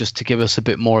pod, just to give us a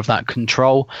bit more of that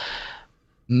control.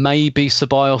 Maybe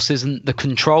Ceballos isn't the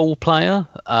control player.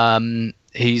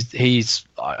 He's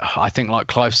I think, like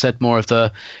Clive said, more of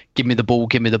the give me the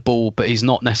ball, but he's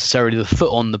not necessarily the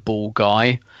foot on the ball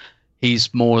guy.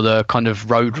 He's more the kind of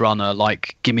road runner,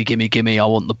 like gimme, I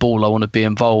want the ball, I want to be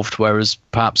involved. Whereas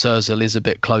perhaps Ozil is a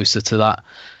bit closer to that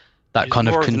he's kind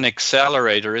more of an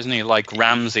accelerator, isn't he? Like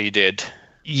Ramsey did.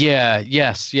 Yeah,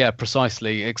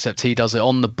 precisely. Except he does it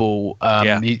on the ball.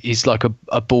 He's like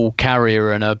a ball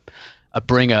carrier and a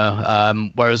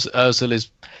bringer. Whereas Ozil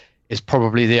is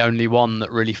probably the only one that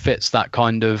really fits that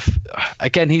kind of.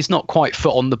 Again, he's not quite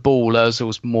foot on the ball.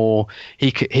 Ozil's more.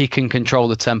 He can control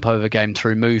the tempo of a game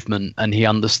through movement, and he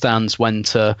understands when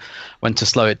to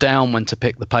slow it down, when to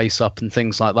pick the pace up, and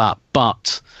things like that.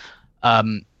 But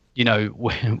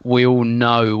we all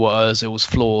know what Ozil's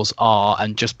flaws are,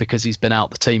 and just because he's been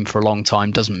out the team for a long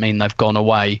time doesn't mean they've gone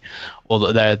away, or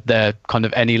that they're kind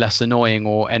of any less annoying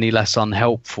or any less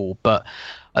unhelpful. But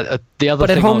the other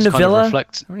thing I was kind of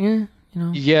reflecting,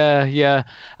 yeah,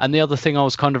 and the other thing I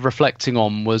was kind of reflecting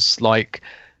on was like,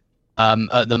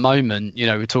 at the moment,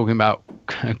 we're talking about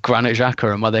Granit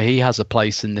Xhaka and whether he has a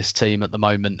place in this team at the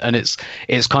moment, and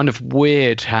it's kind of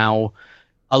weird how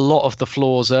a lot of the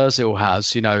flaws Ozil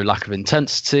has, lack of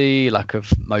intensity, lack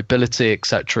of mobility,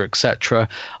 etc.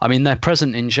 I mean, they're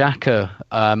present in Xhaka,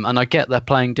 and I get they're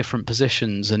playing different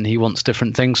positions and he wants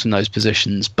different things from those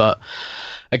positions. But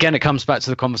again, it comes back to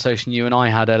the conversation you and I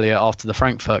had earlier after the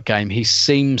Frankfurt game. He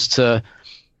seems to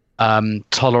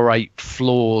tolerate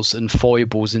flaws and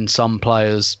foibles in some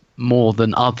players more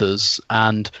than others.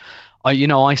 And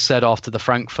I said after the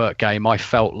Frankfurt game, I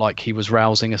felt like he was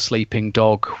rousing a sleeping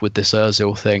dog with this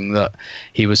Ozil thing, that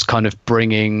he was kind of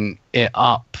bringing it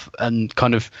up and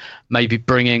kind of maybe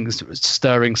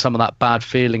stirring some of that bad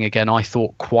feeling again, I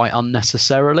thought quite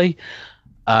unnecessarily.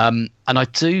 And I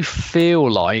do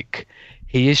feel like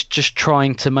he is just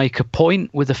trying to make a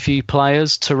point with a few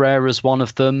players. Torreira's one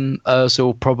of them,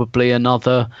 Ozil probably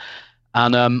another.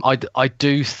 And I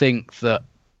do think that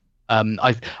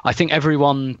I think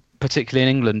everyone, particularly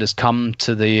in England, has come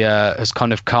to the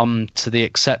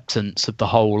acceptance of the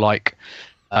whole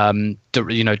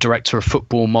director of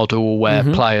football model where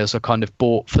players are kind of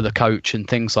bought for the coach and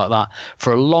things like that.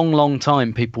 For a long, long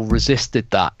time, people resisted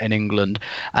that in England.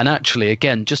 And actually,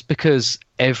 again, just because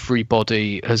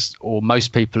everybody has, or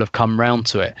most people have come round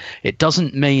to it, it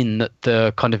doesn't mean that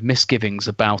the kind of misgivings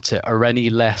about it are any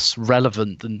less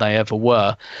relevant than they ever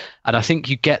were. And I think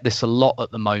you get this a lot at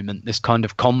the moment, this kind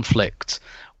of conflict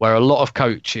where a lot of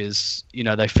coaches,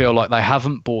 they feel like they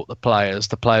haven't bought the players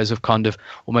have kind of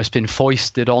almost been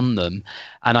foisted on them.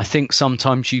 And I think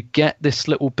sometimes you get this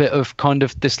little bit of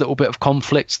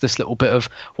conflict, this little bit of,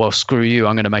 well, screw you,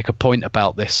 I'm going to make a point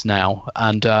about this now.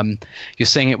 And you're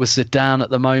seeing it with Zidane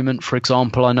at the moment, for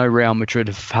example. I know Real Madrid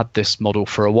have had this model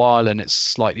for a while and it's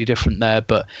slightly different there,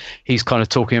 but he's kind of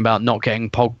talking about not getting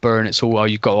Pogba, and it's all, oh,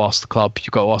 you've got to ask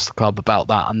the club about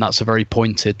that. And that's a very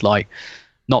pointed, like,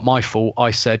 not my fault.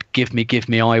 I said, give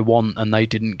me, I want, and they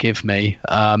didn't give me.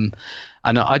 And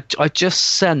I just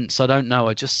sense,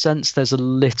 there's a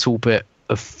little bit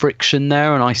of friction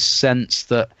there, and I sense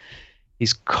that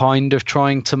he's kind of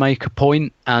trying to make a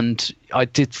point. And I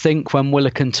did think when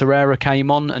Willock and Torreira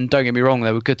came on, and don't get me wrong,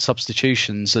 they were good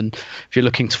substitutions, and if you're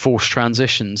looking to force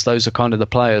transitions, those are kind of the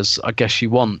players I guess you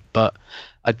want. But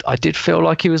I did feel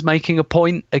like he was making a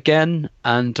point again,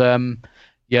 and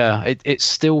it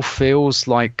still feels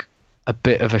like a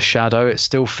bit of a shadow. It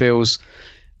still feels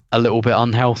a little bit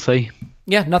unhealthy.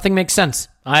 Yeah, nothing makes sense.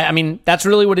 I mean, that's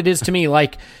really what it is to me.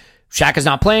 Like, Xhaka's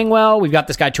not playing well. We've got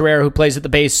this guy Torreira who plays at the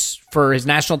base for his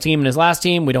national team and his last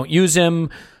team. We don't use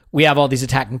him. We have all these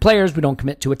attacking players. We don't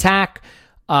commit to attack.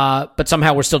 But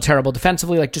somehow we're still terrible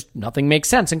defensively. Like, just nothing makes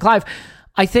sense. And Clive,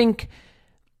 I think,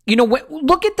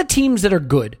 look at the teams that are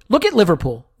good. Look at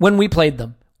Liverpool when we played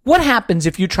them. What happens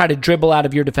if you try to dribble out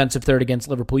of your defensive third against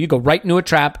Liverpool? You go right into a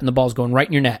trap and the ball's going right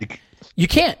in your net. You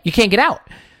can't get out.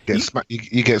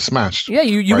 You get smashed. Yeah,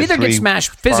 you either get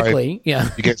smashed physically. You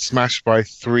get smashed by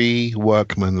 3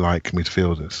 workman-like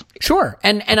midfielders. Sure,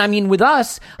 and I mean with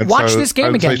us, watch this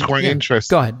game again. So it's quite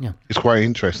interesting. Go ahead. Yeah. It's quite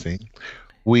interesting.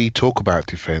 We talk about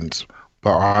defence,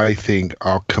 but I think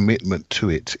our commitment to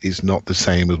it is not the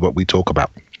same as what we talk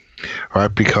about,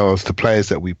 right? Because the players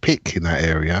that we pick in that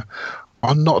area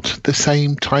are not the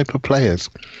same type of players.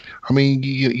 I mean,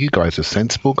 you guys are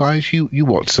sensible guys. You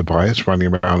watch Ceballos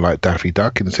running around like Daffy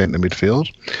Duck in centre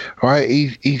midfield, right?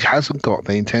 He hasn't got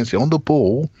the intensity on the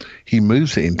ball. He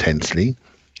moves it intensely,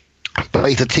 but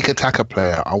he's a tick-a-tacker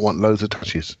player. I want loads of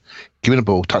touches. Give me the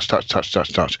ball,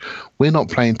 touch. We're not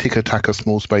playing tick-a-tacker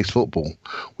small space football.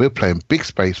 We're playing big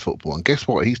space football. And guess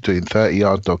what? He's doing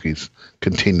 30-yard doggies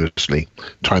continuously,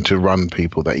 trying to run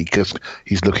people that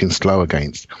he's looking slow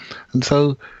against. And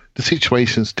so the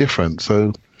situation's different.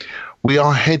 So we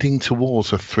are heading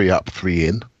towards a 3 up, 3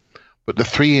 in, but the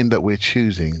 3 in that we're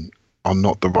choosing are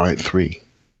not the right 3,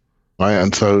 right?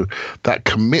 And so that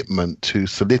commitment to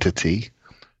solidity,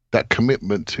 that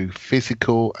commitment to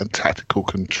physical and tactical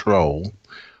control,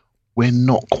 we're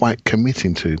not quite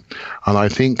committing to. And I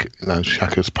think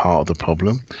Xhaka's part of the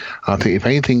problem. I think if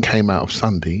anything came out of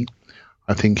Sunday,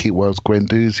 I think it was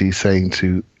Guendouzi saying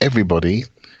to everybody,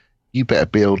 you better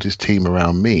build this team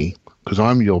around me because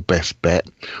I'm your best bet.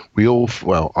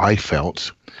 I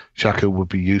felt Xhaka would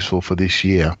be useful for this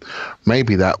year.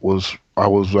 Maybe I was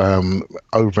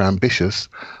over ambitious.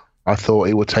 I thought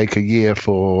it would take a year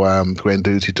for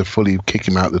Guendouzi to fully kick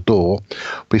him out the door,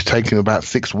 but it's taken about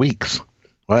 6 weeks,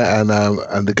 right?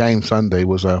 And the game Sunday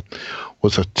was a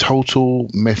total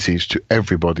message to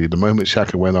everybody. The moment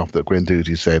Xhaka went off, that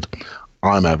Guendouzi said,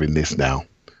 "I'm having this now.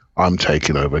 I'm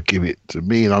taking over. Give it to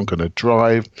me, and I'm going to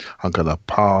drive. I'm going to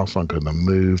pass. I'm going to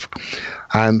move."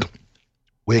 And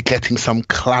we're getting some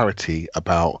clarity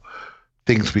about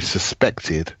things we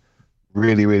suspected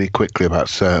really, really quickly about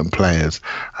certain players.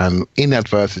 And in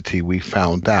adversity, we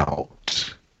found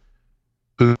out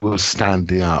who was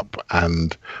standing up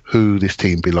and who this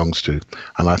team belongs to.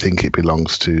 And I think it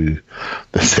belongs to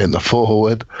the centre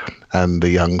forward and the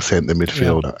young centre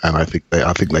midfielder. Yeah. And I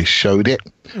think they showed it,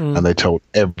 and they told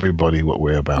everybody what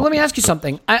we're about. Well, let me ask you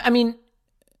something. I mean,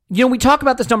 we talk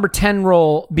about this number 10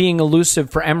 role being elusive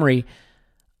for Emery.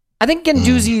 I think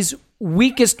Guendouzi's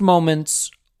weakest moments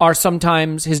are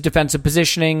sometimes his defensive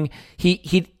positioning.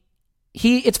 He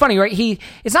it's funny, right?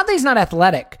 It's not that he's not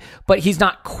athletic, but he's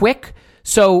not quick,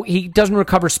 so he doesn't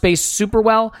recover space super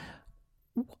well.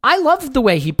 I love the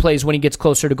way he plays when he gets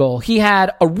closer to goal. He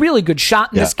had a really good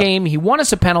shot in this game. He won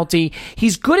us a penalty.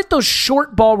 He's good at those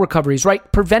short ball recoveries,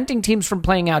 right? Preventing teams from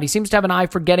playing out. He seems to have an eye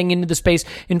for getting into the space.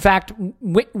 In fact,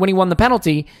 when he won the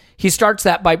penalty, he starts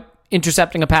that by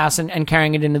intercepting a pass and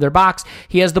carrying it into their box.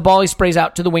 He has the ball. He sprays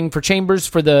out to the wing for Chambers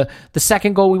for the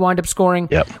second goal we wind up scoring.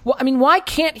 Yep. Well, I mean, why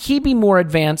can't he be more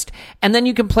advanced? And then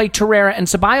you can play Torreira and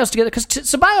Ceballos together. Because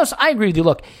Ceballos, I agree with you.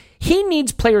 Look, he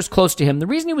needs players close to him. The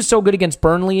reason he was so good against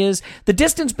Burnley is the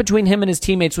distance between him and his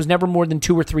teammates was never more than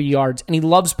 2 or 3 yards, and he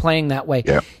loves playing that way.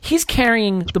 Yeah. He's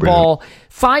carrying the ball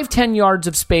 5-10 yards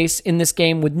of space in this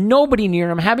game with nobody near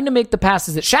him, having to make the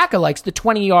passes that Xhaka likes, the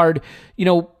 20-yard,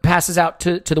 passes out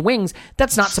to the wings.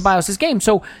 That's not Ceballos' game.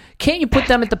 So can't you put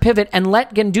them at the pivot and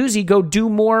let Guendouzi go do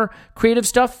more creative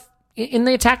stuff in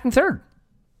the attacking third?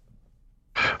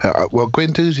 Well,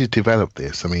 Guendouzi developed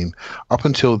this. I mean, up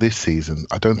until this season,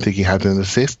 I don't think he had an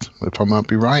assist, if I might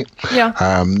be right.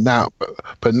 Yeah.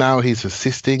 Now he's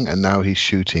assisting and now he's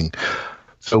shooting.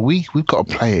 So we've got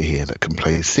a player here that can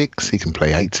play 6, he can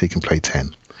play 8, he can play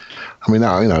 10. I mean,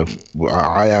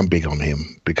 I am big on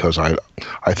him because I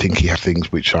think he has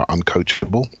things which are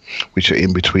uncoachable, which are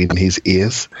in between his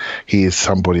ears. He is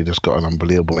somebody that's got an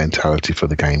unbelievable mentality for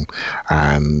the game,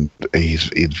 and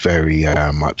he's very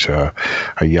much a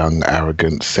young,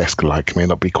 arrogant Cesc-like. May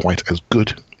not be quite as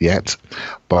good yet,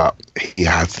 but he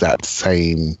has that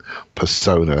same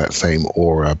persona, that same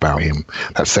aura about him,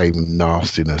 that same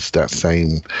nastiness, that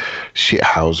same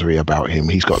shithousery about him.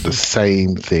 He's got the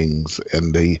same things,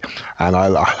 and I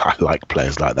like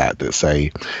players like that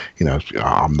say,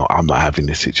 I'm not having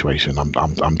this situation.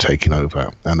 I'm taking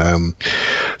over, and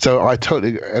so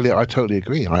Elliot, I totally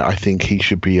agree. I think he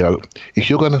should be. If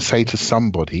you're going to say to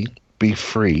somebody, be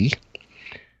free,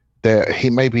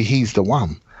 maybe he's the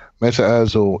one. Mesut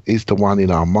Ozil is the one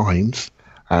in our minds,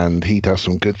 and he does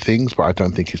some good things, but I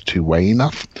don't think he's two-way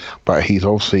enough. But he's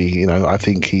obviously, I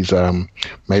think he's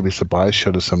maybe Ceballos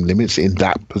showed us some limits in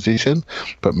that position,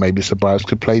 but maybe Ceballos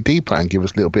could play deeper and give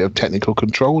us a little bit of technical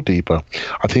control deeper.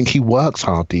 I think he works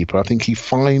hard deeper. I think he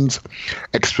finds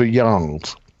extra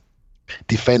yards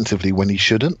defensively when he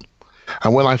shouldn't.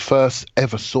 And when I first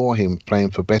ever saw him playing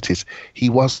for Betis,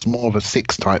 he was more of a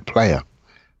 6-type player.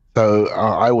 So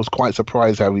I was quite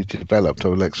surprised how he developed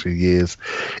over the next few years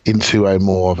into a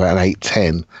more of an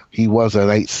 8-10. He was an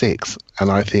 8-6,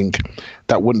 and I think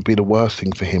that wouldn't be the worst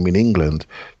thing for him in England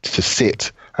to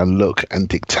sit and look and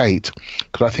dictate,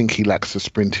 because I think he lacks the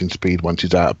sprinting speed once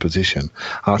he's out of position.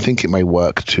 And I think it may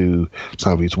work to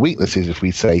some of his weaknesses if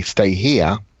we say stay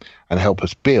here and help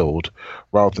us build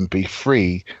rather than be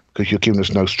free, because you're giving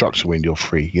us no structure when you're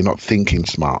free. You're not thinking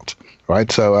smart. Right,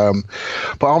 so,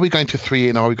 but are we going to 3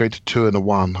 in? Are we going to 2 and a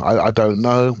 1? I don't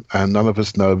know, and none of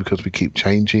us know because we keep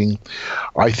changing.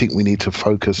 I think we need to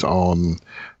focus on,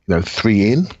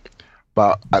 3 in.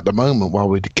 But at the moment, while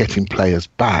we're getting players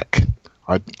back,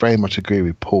 I very much agree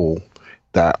with Paul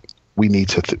that we need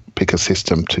to pick a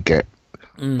system to get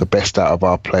the best out of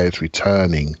our players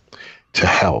returning to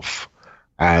health.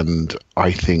 And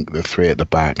I think the 3 at the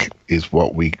back is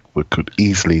what we could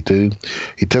easily do.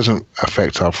 It doesn't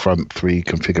affect our front 3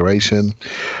 configuration.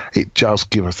 It just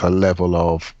gives us a level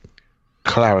of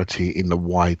clarity in the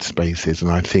wide spaces. And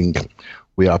I think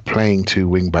we are playing 2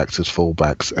 wing-backs as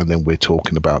full-backs, and then we're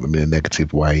talking about them in a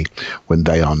negative way when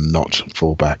they are not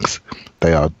full-backs.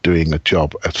 They are doing a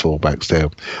job as full-backs.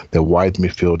 They're wide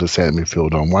midfielder, centre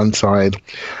midfielder on one side,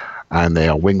 and they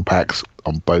are wing-backs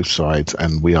on both sides,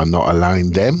 and we are not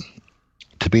allowing them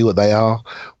to be what they are.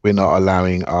 We're not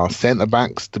allowing our centre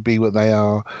backs to be what they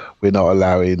are. We're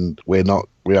asking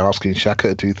Xhaka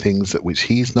to do things which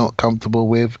he's not comfortable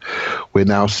with. We're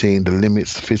now seeing the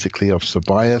limits physically of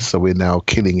Ceballos, so we're now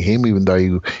killing him, even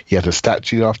though he had a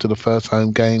statue after the first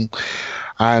home game.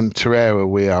 And Torreira,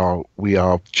 we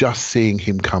are just seeing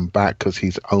him come back because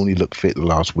he's only looked fit the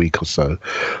last week or so.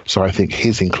 So I think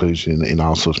his inclusion in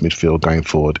Arsenal's midfield going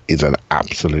forward is an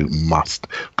absolute must,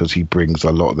 because he brings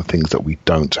a lot of the things that we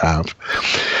don't have.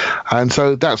 And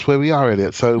so that's where we are,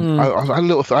 Elliot. So I had a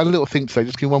little think today.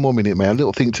 Just give me one more minute, mate. A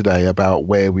little think today about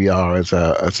where we are as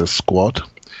a squad.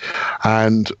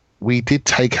 And we did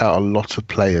take out a lot of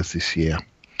players this year,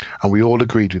 and we all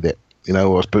agreed with it.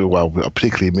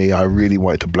 Particularly me, I really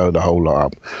wanted to blow the whole lot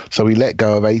up. So we let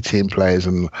go of 18 players,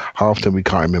 and half of them we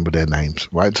can't remember their names,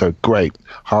 right? So great.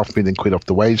 £500,000 off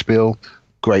the wage bill.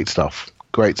 Great stuff.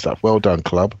 Well done,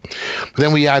 club. But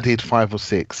then we added 5 or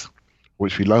 6,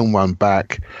 which we loaned one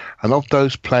back. And of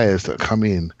those players that come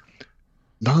in,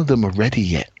 none of them are ready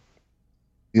yet.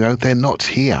 They're not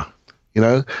here.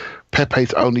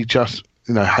 Pepe's only just,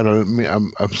 had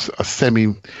a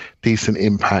semi-decent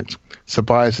impact.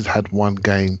 Ceballos has had one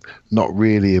game, not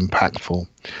really impactful.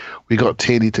 We got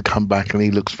Tierney to come back, and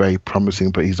he looks very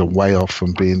promising, but he's a way off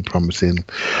from being promising.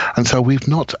 And so we've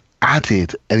not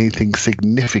added anything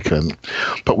significant,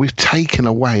 but we've taken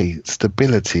away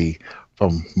stability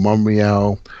from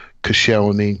Monreal,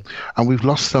 Koscielny, and we've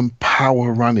lost some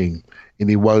power running in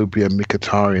Iwobi and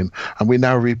Mkhitaryan, and we're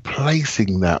now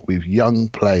replacing that with young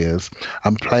players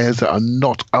and players that are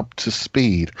not up to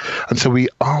speed. And so we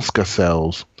ask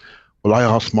ourselves, well, I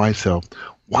ask myself,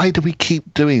 why do we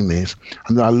keep doing this?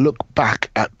 And then I look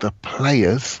back at the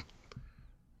players,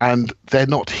 and they're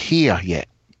not here yet.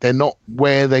 They're not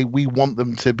where we want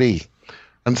them to be.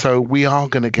 And so we are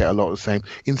going to get a lot of the same.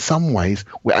 In some ways,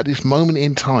 we're at this moment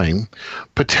in time,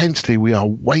 potentially we are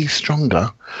way stronger,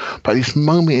 but at this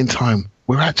moment in time,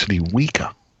 we're actually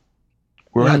weaker.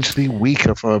 We're actually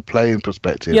weaker from a playing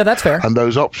perspective. Yeah, that's fair. And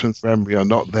those options for Emery are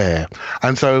not there.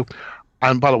 And so,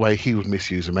 and by the way, he would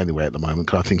misuse them anyway at the moment,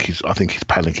 because I think he's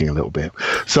panicking a little bit.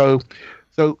 So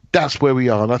that's where we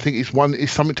are, and I think it's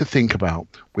something to think about.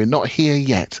 We're not here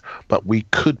yet, but we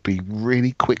could be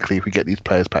really quickly if we get these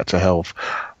players back to health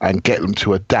and get them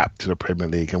to adapt to the Premier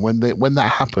League. And when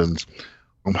that happens,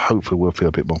 I'm hopeful we'll feel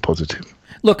a bit more positive.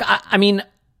 Look, I mean,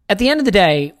 at the end of the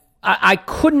day, I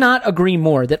could not agree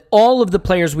more that all of the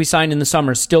players we signed in the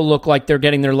summer still look like they're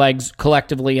getting their legs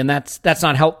collectively, and that's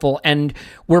not helpful. And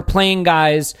we're playing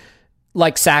guys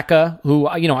like Saka, who,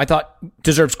 I thought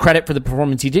deserves credit for the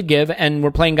performance he did give, and we're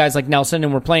playing guys like Nelson,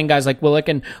 and we're playing guys like Willock,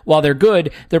 and while they're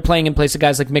good, they're playing in place of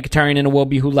guys like Mkhitaryan and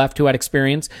Iwobi, who left, who had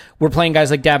experience. We're playing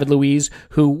guys like David Luiz,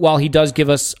 who, while he does give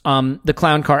us the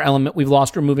clown car element we've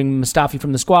lost removing Mustafi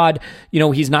from the squad,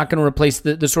 he's not going to replace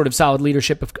the sort of solid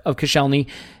leadership of Koscielny,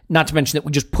 not to mention that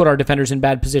we just put our defenders in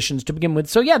bad positions to begin with.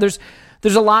 So yeah, there's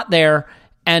a lot there,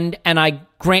 and I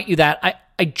grant you that.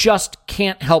 I just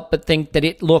can't help but think that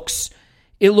it looks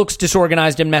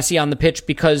disorganized and messy on the pitch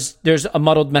because there's a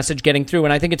muddled message getting through.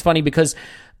 And I think it's funny because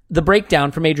the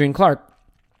breakdown from Adrian Clark,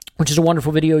 which is a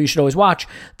wonderful video you should always watch,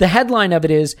 the headline of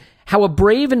it is how a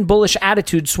brave and bullish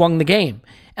attitude swung the game.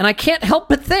 And I can't help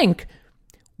but think,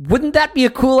 wouldn't that be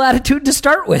a cool attitude to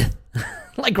start with?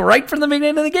 Like right from the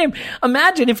beginning of the game.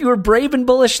 Imagine if you were brave and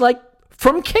bullish, like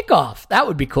from kickoff. That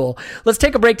would be cool. Let's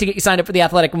take a break to get you signed up for The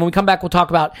Athletic. And when we come back, we'll talk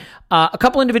about a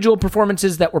couple individual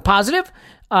performances that were positive,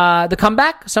 the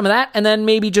comeback, some of that, and then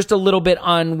maybe just a little bit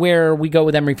on where we go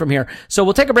with Emery from here. So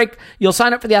we'll take a break. You'll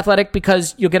sign up for The Athletic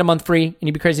because you'll get a month free, and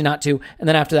you'd be crazy not to. And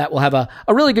then after that, we'll have a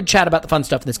really good chat about the fun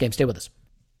stuff in this game. Stay with us.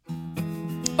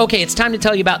 Okay, it's time to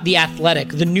tell you about The Athletic,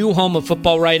 the new home of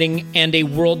football writing and a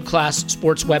world-class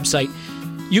sports website.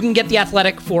 You can get The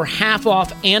Athletic for half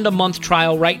off and a month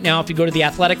trial right now if you go to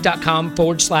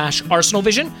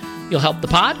theathletic.com/ArsenalVision. You'll help the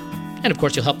pod, and of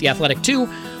course you'll help The Athletic too,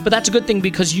 but that's a good thing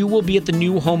because you will be at the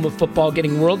new home of football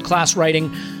getting world-class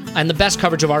writing and the best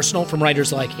coverage of Arsenal from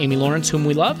writers like Amy Lawrence, whom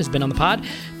we love, has been on the pod,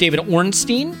 David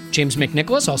Ornstein, James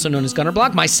McNicholas, also known as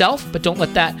Gunnerblog, myself, but don't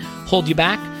let that hold you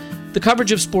back. The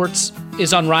coverage of sports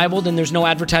is unrivaled, and there's no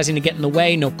advertising to get in the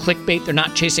way, no clickbait. They're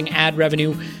not chasing ad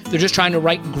revenue. They're just trying to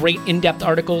write great in-depth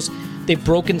articles. They've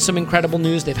broken some incredible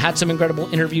news. They've had some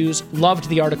incredible interviews. Loved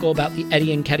the article about the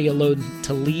Eddie Nketiah loan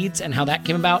to Leeds and how that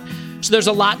came about. So there's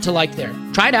a lot to like there.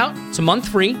 Try it out. It's a month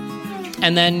free.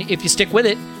 And then if you stick with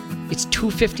it, it's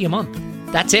 $2.50 a month.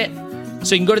 That's it.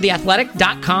 So you can go to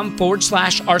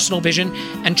theathletic.com/ArsenalVision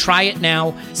and try it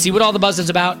now. See what all the buzz is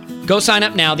about. Go sign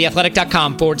up now,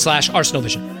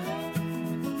 theathletic.com/ArsenalVision.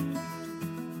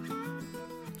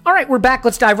 All right, we're back.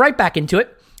 Let's dive right back into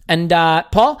it. And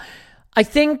Paul, I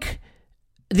think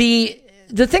the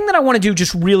thing that I want to do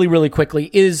just really, really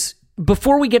quickly is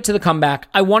before we get to the comeback,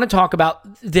 I want to talk about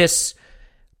this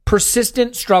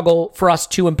persistent struggle for us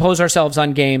to impose ourselves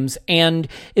on games. And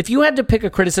if you had to pick a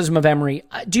criticism of Emery,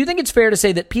 do you think it's fair to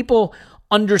say that people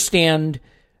understand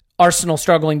Arsenal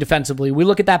struggling defensively? We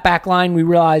look at that back line, we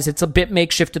realize it's a bit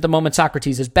makeshift at the moment.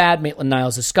 Socrates is bad,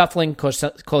 Maitland-Niles is scuffling,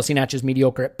 Kolasinac is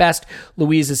mediocre at best,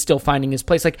 Luiz is still finding his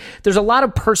place. Like, there's a lot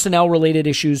of personnel-related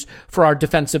issues for our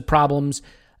defensive problems,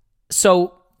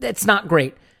 so it's not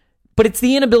great. But it's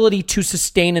the inability to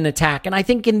sustain an attack. And I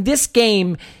think in this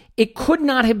game, it could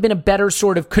not have been a better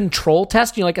sort of control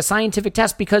test, like a scientific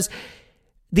test, because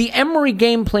the Emery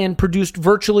game plan produced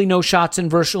virtually no shots and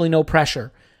virtually no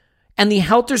pressure. And the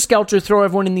helter-skelter throw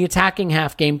everyone in the attacking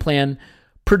half game plan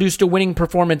produced a winning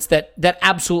performance that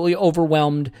absolutely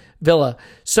overwhelmed Villa.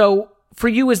 So for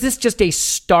you, is this just a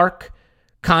stark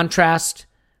contrast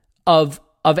of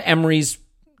Emery's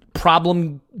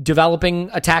problem developing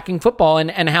attacking football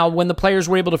and how when the players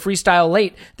were able to freestyle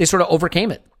late, they sort of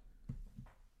overcame it?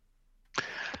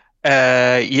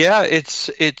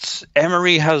 It's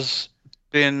Emery has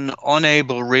been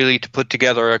unable really to put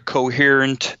together a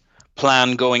coherent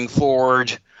plan going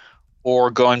forward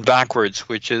or going backwards,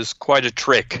 which is quite a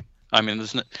trick. I mean,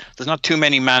 there's not too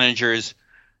many managers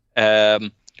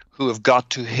who have got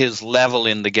to his level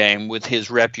in the game with his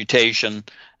reputation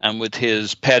and with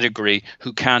his pedigree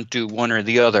who can't do one or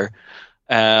the other.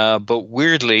 But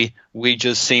weirdly, we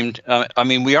just seemed.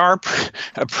 We are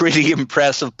a pretty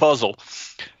impressive puzzle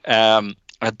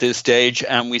at this stage,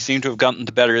 and we seem to have gotten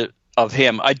the better of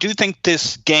him. I do think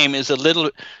this game is a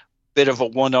little bit of a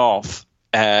one-off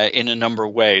in a number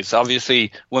of ways.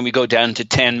 Obviously, when we go down to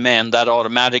 10 men, that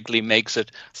automatically makes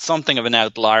it something of an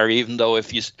outlier, even though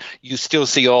if you still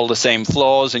see all the same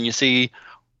flaws, and you see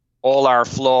all our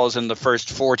flaws in the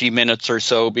first 40 minutes or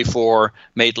so before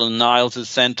Maitland-Niles is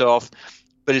sent off.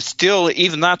 But it's still,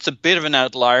 even that's a bit of an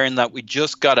outlier in that we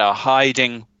just got a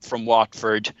hiding from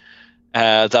Watford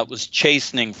that was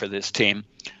chastening for this team.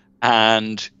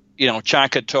 And,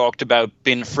 Xhaka talked about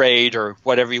being afraid, or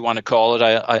whatever you want to call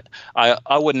it.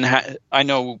 I wouldn't. I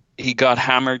know he got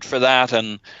hammered for that,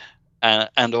 and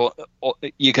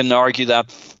you can argue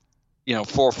that, 4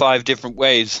 or 5 different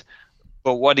ways.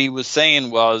 But what he was saying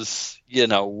was,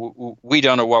 we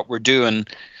don't know what we're doing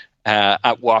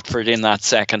at Watford in that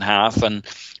second half, and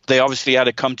they obviously had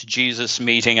a come to Jesus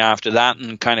meeting after that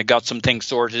and kind of got some things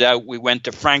sorted out. We went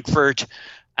to Frankfurt,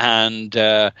 and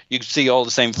you could see all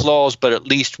the same flaws, but at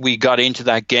least we got into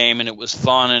that game and it was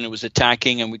fun and it was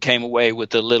attacking, and we came away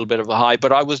with a little bit of a high.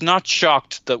 But I was not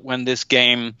shocked that when this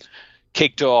game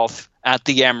kicked off at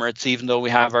the Emirates, even though we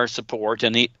have our support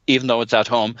and even though it's at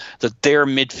home, that their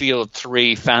midfield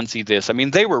 3 fancied this. I mean,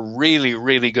 they were really,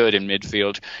 really good in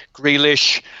midfield.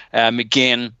 Grealish,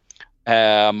 McGinn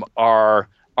are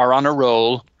on a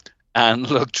roll and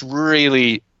looked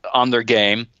really on their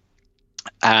game.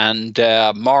 And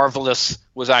Marvelous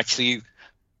was actually,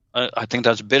 I think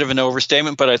that's a bit of an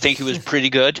overstatement, but I think he was pretty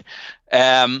good.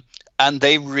 And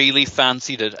they really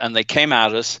fancied it, and they came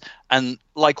at us. And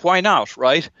why not,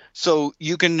 right? So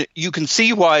you can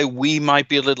see why we might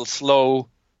be a little slow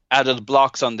out of the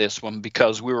blocks on this one,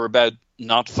 because we were about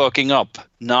not fucking up,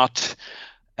 not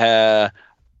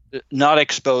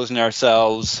exposing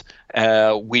ourselves.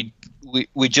 We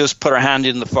just put our hand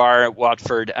in the fire at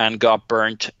Watford and got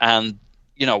burnt. And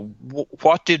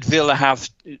what did Villa have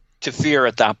to fear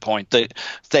at that point?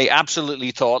 They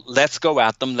absolutely thought, let's go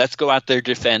at them, let's go at their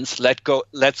defense, let's go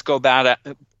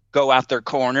at their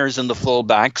corners and the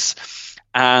fullbacks.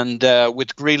 And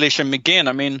with Grealish and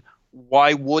McGinn,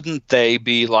 why wouldn't they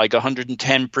be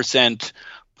 110%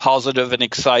 positive and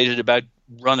excited about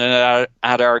running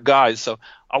at our guys? So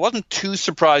I wasn't too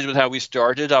surprised with how we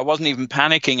started. I wasn't even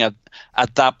panicking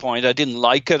at that point. I didn't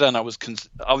like it, and I was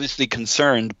obviously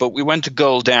concerned. But we went to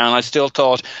goal down. I still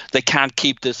thought they can't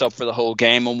keep this up for the whole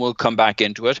game, and we'll come back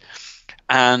into it.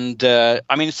 And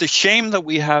it's a shame that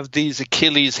we have these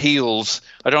Achilles heels.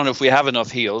 I don't know if we have enough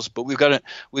heels, but we've got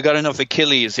enough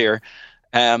Achilles here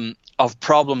of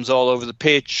problems all over the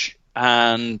pitch,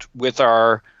 and with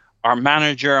our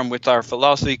manager and with our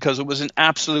philosophy, because it was an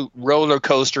absolute roller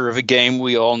coaster of a game.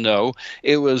 We all know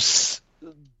it was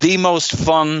the most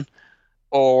fun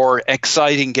or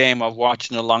exciting game I've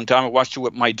watched in a long time. I watched it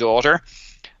with my daughter,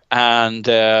 and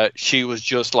she was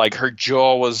just her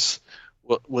jaw was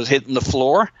hitting the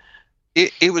floor.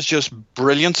 It was just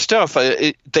brilliant stuff.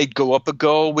 They'd go up a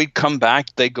goal, we'd come back.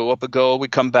 They'd go up a goal,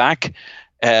 we'd come back.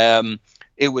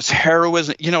 It was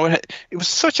heroism. It was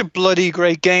such a bloody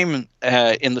great game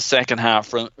in the second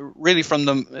half.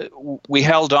 We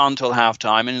held on till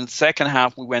halftime, and in the second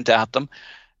half we went at them.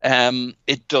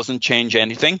 It doesn't change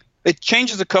anything. It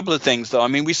changes a couple of things, though.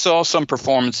 We saw some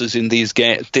performances in this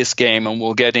game, and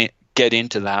we'll get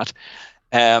into that.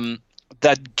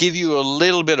 That give you a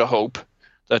little bit of hope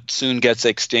that soon gets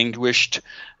extinguished.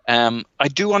 I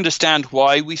do understand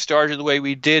why we started the way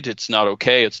we did. It's not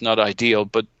okay. It's not ideal,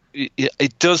 but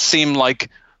it does seem like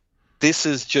this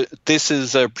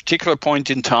is a particular point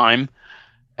in time,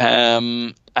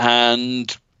 and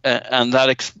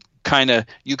that kind of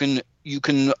you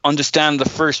can understand the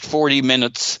first 40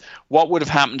 minutes. What would have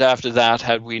happened after that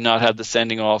had we not had the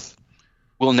sending off?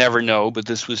 We'll never know, but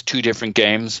this was 2 different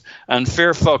games, and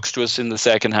fair fucks to us in the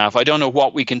second half. I don't know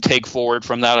what we can take forward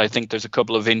from that. I think there's a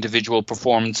couple of individual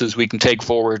performances we can take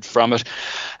forward from it,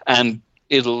 and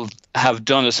it'll have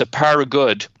done us a power of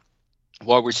good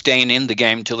while we're staying in the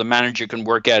game till the manager can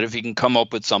work out if he can come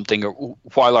up with something, or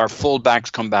while our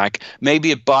fullbacks come back.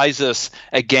 Maybe it buys us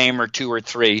a game or 2 or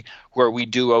 3 where we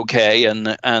do okay,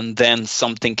 and then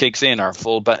something kicks in. Our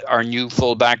new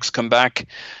fullbacks come back,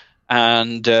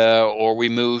 and or we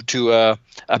move to a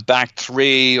back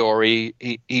 3, or he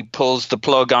pulls the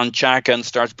plug on Xhaka and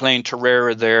starts playing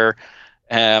Torreira there.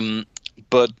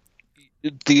 But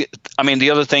the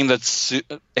other thing that's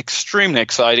extremely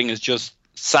exciting is just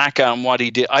Saka and what he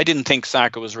did. I didn't think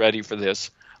Saka was ready for this.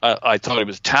 I thought he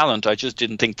was talent. I just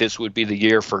didn't think this would be the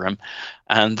year for him.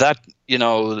 And that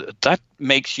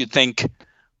makes you think,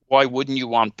 why wouldn't you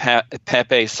want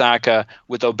Pepe, Saka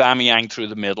with Aubameyang through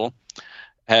the middle,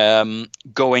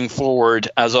 going forward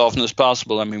as often as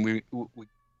possible? I mean,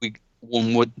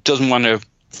 one doesn't want to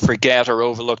forget or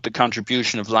overlook the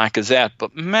contribution of Lacazette,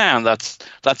 but man, that's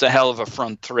a hell of a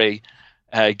front three,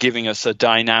 giving us a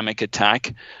dynamic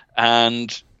attack.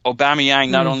 And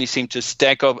Aubameyang not only seemed to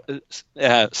step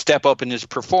up in his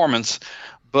performance,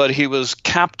 but he was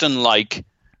captain-like.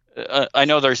 I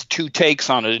know there's two takes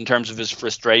on it in terms of his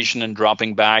frustration and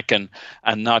dropping back and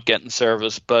not getting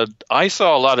service, but I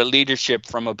saw a lot of leadership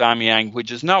from Aubameyang,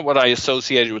 which is not what I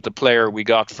associated with the player we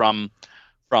got from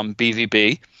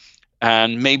BVB,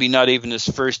 and maybe not even his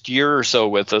first year or so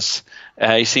with us.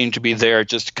 He seemed to be there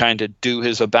just to kind of do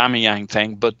his Aubameyang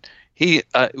thing, but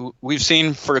we've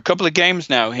seen for a couple of games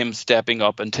now him stepping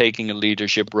up and taking a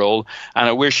leadership role, and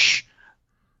I wish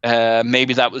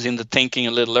maybe that was in the thinking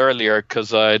a little earlier,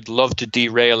 because I'd love to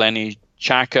derail any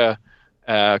Xhaka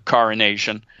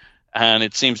coronation. And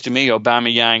it seems to me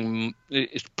Aubameyang,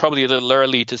 it's probably a little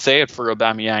early to say it for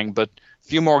Aubameyang, but a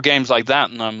few more games like that,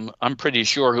 and I'm pretty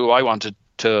sure who I wanted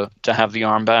to have the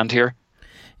armband here.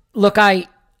 Look, I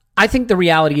think the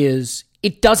reality is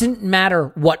it doesn't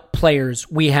matter what players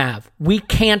we have. We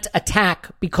can't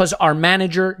attack because our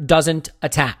manager doesn't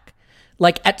attack.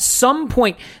 Like, at some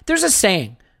point, there's a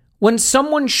saying, when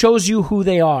someone shows you who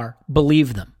they are,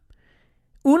 believe them.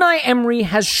 Unai Emery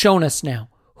has shown us now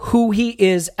who he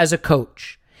is as a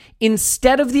coach.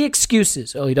 Instead of the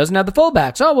excuses, he doesn't have the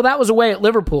fullbacks. Well, that was away at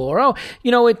Liverpool. Or,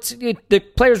 the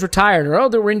players retired. Or,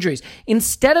 there were injuries.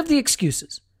 Instead of the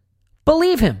excuses,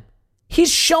 believe him.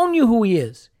 He's shown you who he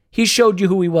is. He showed you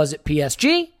who he was at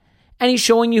PSG, and he's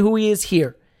showing you who he is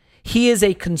here. He is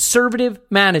a conservative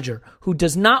manager who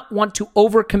does not want to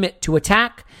overcommit to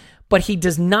attack, but he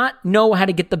does not know how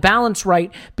to get the balance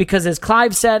right because, as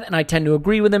Clive said, and I tend to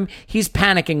agree with him, he's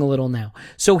panicking a little now.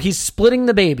 So he's splitting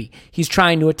the baby. He's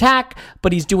trying to attack,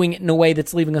 but he's doing it in a way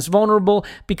that's leaving us vulnerable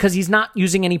because he's not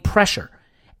using any pressure.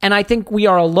 And I think we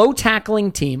are a low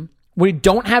tackling team. We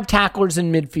don't have tacklers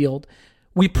in midfield.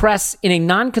 We press in a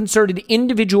non-concerted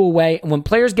individual way, and when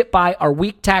players get by our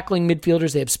weak tackling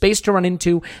midfielders, they have space to run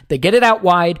into, they get it out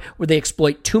wide, where they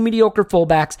exploit two mediocre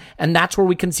fullbacks, and that's where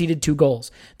we conceded 2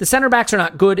 goals. The center backs are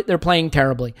not good, they're playing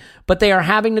terribly, but they are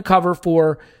having to cover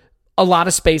for a lot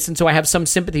of space, and so I have some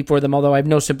sympathy for them, although I have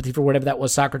no sympathy for whatever that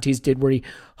was Socrates did, where he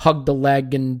hugged the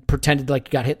leg and pretended like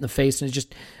he got hit in the face, and it's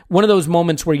just one of those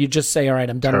moments where you just say, all right,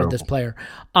 I'm done with this player.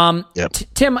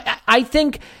 Tim, I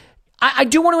think I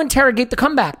do want to interrogate the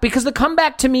comeback, because the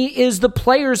comeback to me is the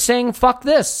players saying, fuck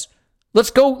this. Let's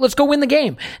go win the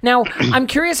game. Now, I'm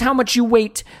curious how much you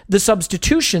weight the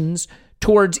substitutions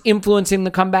towards influencing the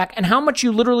comeback and how much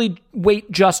you literally weight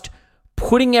just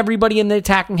putting everybody in the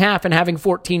attacking half and having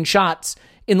 14 shots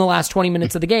in the last 20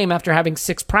 minutes of the game after having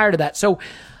 6 prior to that. So,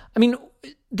 I mean,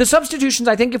 the substitutions,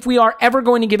 I think if we are ever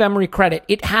going to give Emery credit,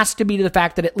 it has to be to the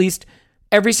fact that at least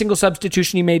every single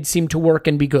substitution he made seemed to work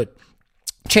and be good.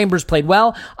 Chambers played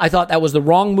well. I thought that was the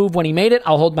wrong move when he made it.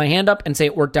 I'll hold my hand up and say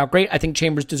it worked out great. I think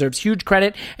Chambers deserves huge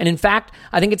credit. And in fact,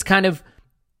 I think it's kind of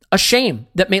a shame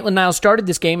that Maitland-Niles started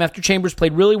this game after Chambers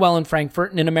played really well in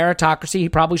Frankfurt, and in a meritocracy, he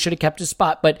probably should have kept his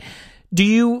spot. But do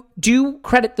you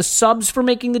credit the subs for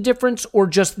making the difference, or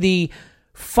just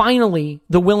finally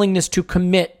the willingness to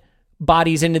commit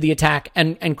bodies into the attack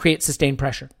and create sustained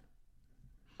pressure?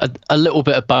 A little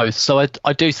bit of both. So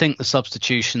I do think the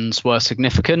substitutions were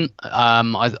significant.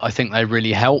 I think they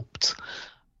really helped.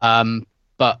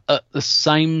 But at the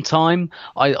same time,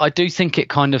 I do think it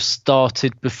kind of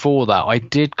started before that. I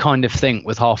did kind of think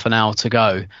with half an hour to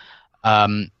go,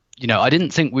 I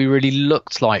didn't think we really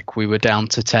looked like we were down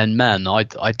to 10 men.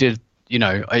 I did,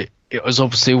 it was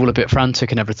obviously all a bit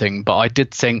frantic and everything, but I did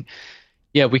think,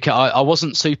 yeah, I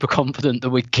wasn't super confident that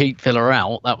we'd keep Villa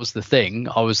out. That was the thing.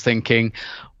 I was thinking,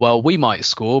 well, we might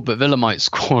score, but Villa might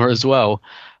score as well.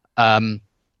 And,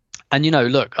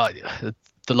 look,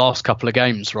 the last couple of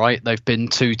games, right, they've been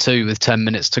 2-2 with 10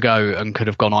 minutes to go and could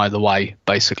have gone either way,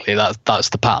 basically. That's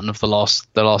the pattern of the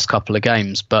last couple of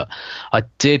games. But I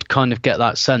did kind of get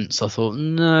that sense. I thought,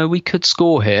 no, we could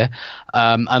score here.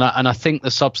 And I think the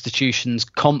substitutions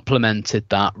complemented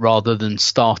that rather than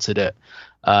started it.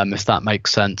 If that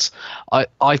makes sense. I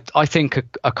think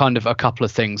a couple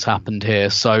of things happened here.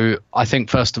 So I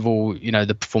think, first of all,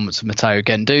 the performance of Matteo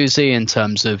Guendouzi in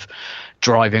terms of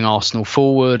driving Arsenal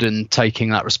forward and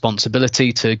taking that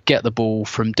responsibility to get the ball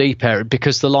from deep area,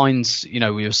 because the lines,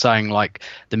 we were saying, like,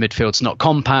 the midfield's not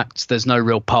compact. There's no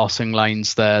real passing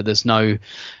lanes there. There's no,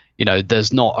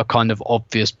 there's not a kind of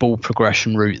obvious ball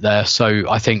progression route there. So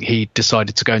I think he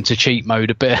decided to go into cheat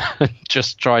mode a bit and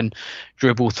just try and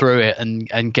dribble through it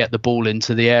and get the ball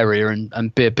into the area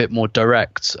and be a bit more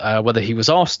direct. Whether he was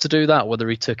asked to do that, whether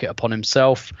he took it upon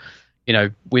himself,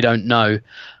 we don't know.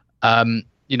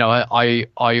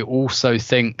 I also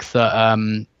think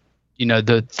that,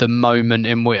 the moment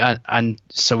in which, and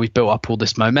so we've built up all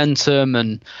this momentum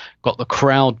and got the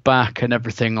crowd back and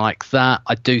everything like that.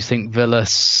 I do think Villa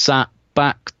sat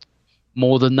back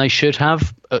more than they should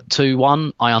have at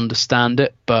 2-1. I understand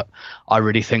it, but I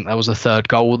really think there was a third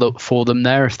goal for them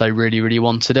there if they really, really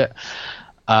wanted it.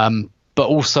 But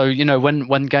also,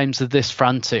 when games are this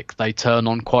frantic, they turn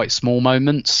on quite small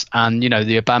moments. And, the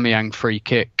Aubameyang free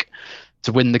kick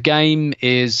to win the game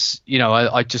is,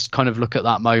 I just kind of look at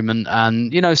that moment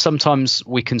and, sometimes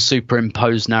we can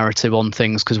superimpose narrative on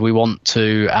things because we want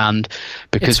to and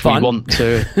because we want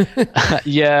to,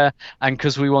 and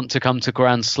because we want to come to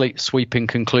grand sweeping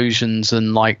conclusions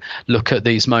and look at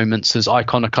these moments as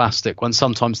iconoclastic when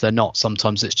sometimes they're not.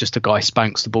 Sometimes it's just a guy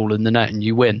spanks the ball in the net and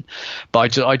you win.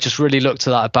 But I just really looked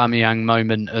at that Aubameyang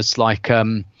moment as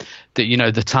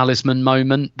the talisman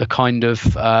moment, the kind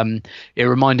of it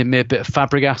reminded me a bit of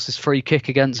Fabregas's free kick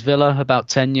against Villa about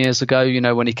 10 years ago,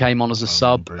 when he came on as a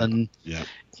sub and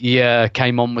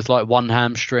came on with one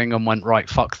hamstring and went, right,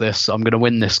 fuck this, I'm going to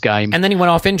win this game. And then he went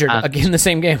off injured again in the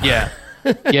same game. Yeah,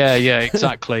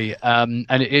 exactly. And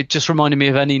it just reminded me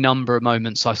of any number of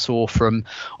moments I saw from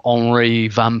Henry,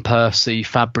 Van Persie,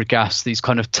 Fabregas, these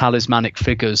kind of talismanic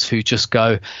figures who just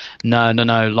go, no,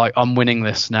 I'm winning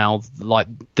this now,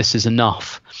 this is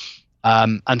enough.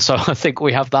 And so I think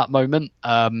we have that moment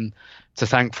to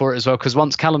thank for it as well, because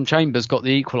once Callum Chambers got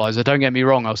the equaliser, don't get me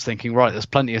wrong, I was thinking, right, there's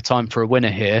plenty of time for a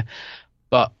winner here,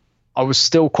 but I was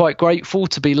still quite grateful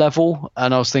to be level,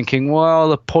 and I was thinking, well,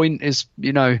 the point is,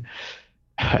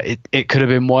 it could have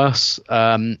been worse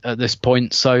at this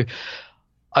point. So,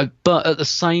 but at the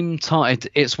same time,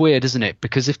 it's weird, isn't it?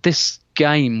 Because if this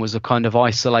game was a kind of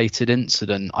isolated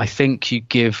incident, I think you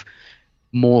give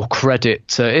more credit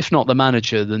to, if not the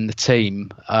manager, then the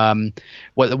team. When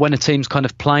a team's kind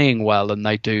of playing well and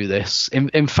they do this.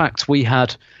 In fact, I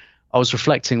was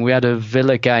reflecting, we had a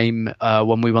Villa game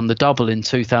when we won the double in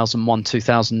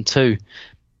 2001-2002.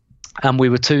 And we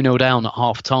were 2-0 down at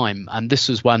half time. And this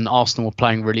was when Arsenal were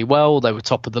playing really well. They were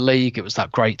top of the league. It was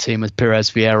that great team with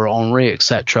Pires, Vieira, Henry,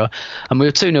 etc. And we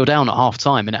were 2-0 down at half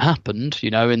time. And it happened,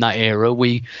 in that era.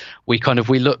 We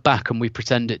look back and we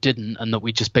pretend it didn't and that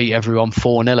we just beat everyone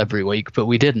 4-0 every week, but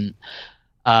we didn't.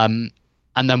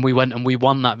 And then we went and we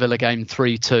won that Villa game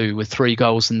 3-2 with 3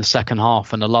 goals in the second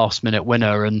half and a last minute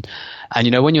winner. And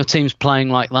when your team's playing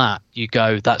like that, you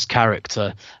go, that's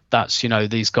character. That's,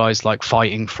 these guys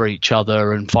fighting for each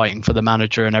other and fighting for the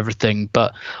manager and everything.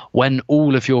 But when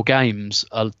all of your games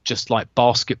are just like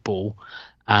basketball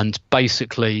and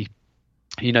basically,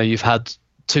 you've had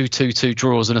 2-2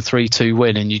 draws and a 3-2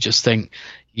 win and you just think,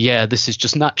 yeah, this is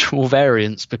just natural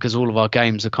variance because all of our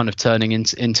games are kind of turning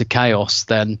into chaos,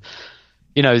 then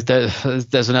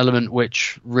there's an element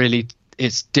which really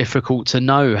it's difficult to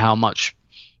know how much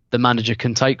the manager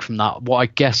can take from that. What I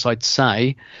guess I'd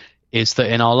say is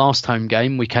that in our last home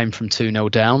game, we came from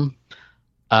 2-0 down.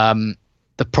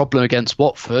 The problem against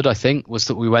Watford, I think, was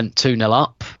that we went 2-0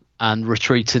 up and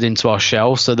retreated into our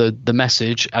shell. So the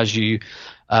message, as you,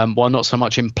 not so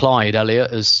much implied,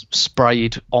 Elliot, as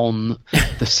sprayed on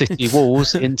the city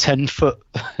walls in 10 foot,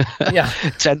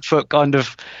 10 foot kind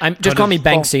of. Call me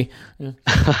Banksy.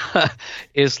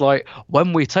 Is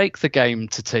when we take the game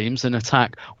to teams and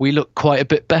attack, we look quite a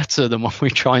bit better than when we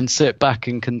try and sit back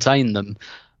and contain them.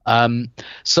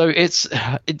 So it's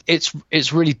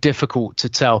really difficult to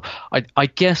tell. I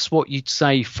guess what you'd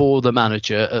say for the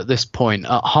manager at this point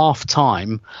at half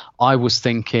time, I was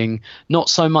thinking not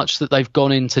so much that they've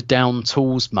gone into down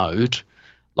tools mode.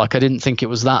 I didn't think it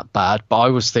was that bad, but I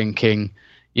was thinking,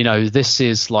 this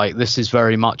is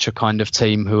very much a kind of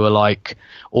team who are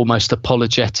almost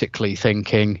apologetically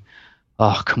thinking,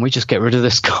 oh, can we just get rid of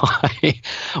this guy?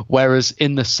 Whereas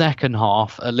in the second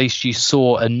half, at least you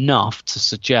saw enough to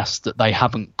suggest that they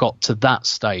haven't got to that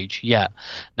stage yet.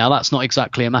 Now, that's not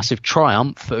exactly a massive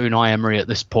triumph for Unai Emery at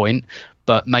this point,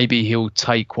 but maybe he'll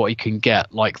take what he can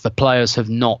get. The players have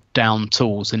not down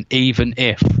tools, and even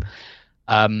if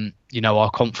our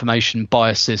confirmation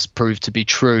biases proved to be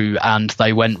true and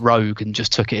they went rogue and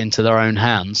just took it into their own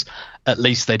hands, at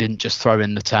least they didn't just throw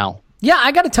in the towel. Yeah,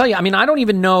 I got to tell you, I don't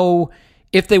even know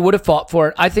if they would have fought for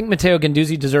it. I think Matteo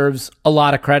Guendouzi deserves a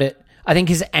lot of credit. I think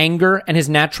his anger and his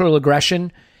natural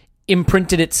aggression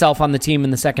imprinted itself on the team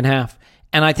in the second half.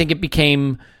 And I think it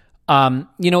became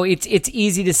It's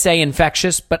easy to say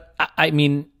infectious, but I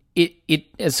mean, it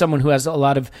as someone who has a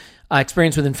lot of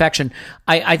experience with infection,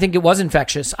 I think it was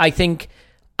infectious. I think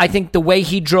the way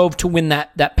he drove to win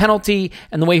that penalty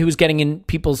and the way he was getting in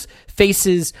people's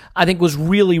faces, I think was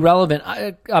really relevant.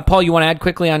 Paul, you want to add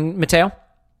quickly on Matteo?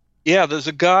 Yeah, there's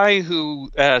a guy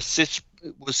who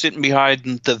was sitting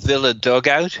behind the Villa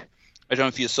dugout. I don't know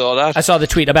if you saw that. I saw the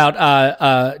tweet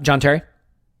about John Terry.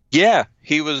 Yeah,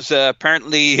 he was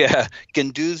apparently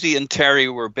Guendouzi and Terry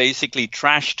were basically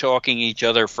trash talking each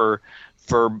other for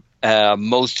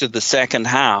most of the second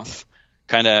half.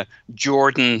 Kind of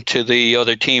Jordan to the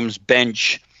other team's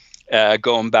bench,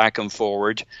 going back and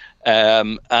forward,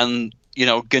 and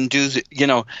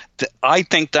Guendouzi. I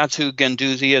think that's who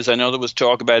Guendouzi is. I know there was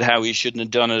talk about how he shouldn't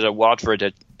have done it at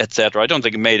Watford, etc. I don't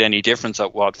think it made any difference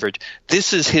at Watford.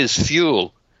 This is his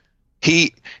fuel.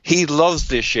 He loves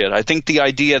this shit. I think the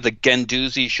idea that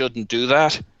Guendouzi shouldn't do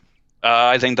that,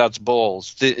 I think that's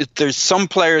balls. There's some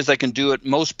players that can do it.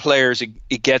 Most players,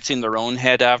 it gets in their own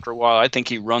head after a while. I think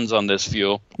he runs on this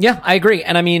fuel. Yeah, I agree.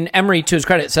 And I mean, Emery, to his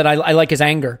credit, said, I like his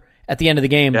anger at the end of the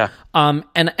game. Yeah.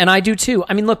 And I do too.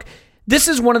 I mean, look, this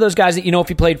is one of those guys that, if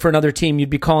he played for another team,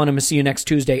 you'd be calling him a see you next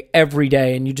Tuesday every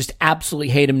day, and you just absolutely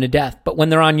hate him to death. But when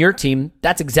they're on your team,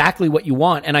 that's exactly what you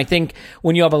want. And I think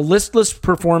when you have a listless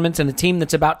performance and a team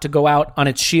that's about to go out on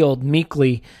its shield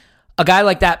meekly, a guy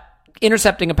like that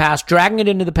intercepting a pass, dragging it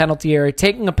into the penalty area,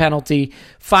 taking a penalty,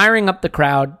 firing up the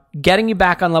crowd, getting you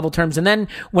back on level terms, and then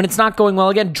when it's not going well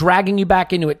again, dragging you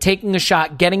back into it, taking a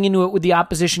shot, getting into it with the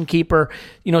opposition keeper,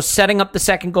 setting up the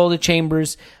second goal to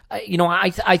Chambers.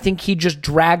 I think he just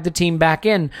dragged the team back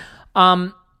in.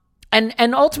 And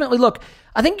ultimately, look,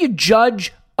 I think you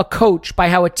judge a coach by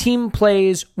how a team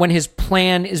plays when his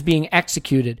plan is being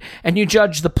executed, and you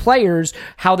judge the players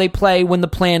how they play when the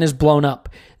plan is blown up.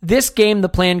 This game, the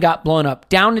plan got blown up.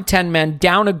 Down to 10 men,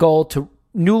 down a goal to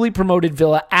newly promoted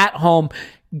Villa at home,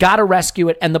 got to rescue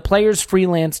it, and the players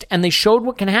freelanced, and they showed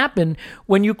what can happen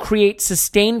when you create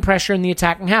sustained pressure in the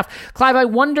attacking half. Clive, I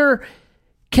wonder,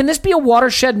 can this be a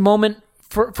watershed moment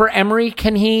for Emery?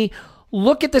 Can he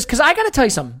look at this? Because I got to tell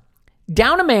you something.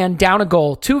 Down a man, down a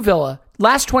goal, to Villa,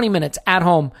 last 20 minutes at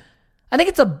home. I think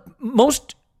it's the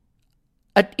most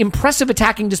impressive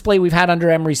attacking display we've had under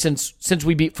Emery since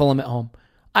we beat Fulham at home.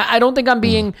 I don't think I'm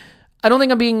being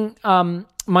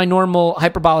my normal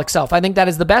hyperbolic self. I think that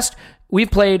is the best we've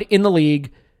played in the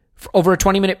league for over a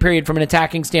 20-minute period from an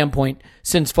attacking standpoint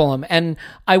since Fulham. And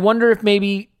I wonder if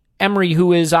maybe Emery,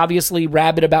 who is obviously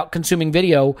rabid about consuming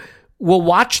video, will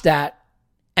watch that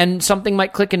and something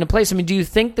might click into place. I mean, do you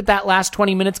think that last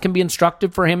 20 minutes can be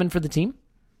instructive for him and for the team?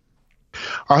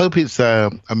 I hope it's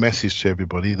a message to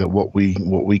everybody that what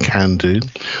we can do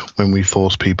when we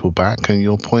force people back. And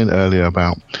your point earlier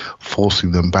about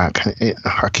forcing them back,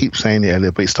 I keep saying it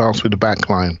earlier, but it starts with the back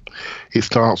line. It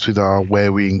starts with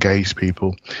where we engage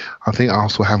people. I think I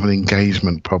also have an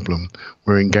engagement problem.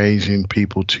 We're engaging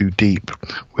people too deep.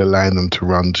 We're allowing them to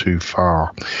run too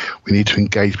far. We need to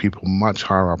engage people much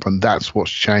higher up, and that's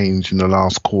what's changed in the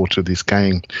last quarter of this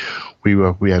game.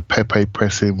 We had Pepe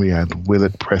pressing, we had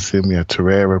Willett pressing, we had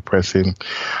Torreira pressing, and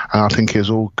I think it's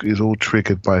all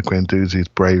triggered by Guendouzi's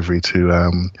bravery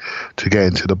to get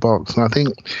into the box. And I think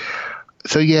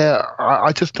so. Yeah,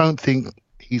 I just don't think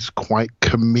he's quite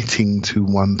committing to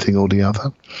one thing or the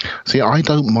other. See, I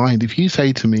don't mind if you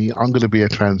say to me, "I'm going to be a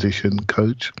transition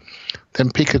coach," then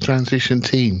pick a transition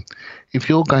team. If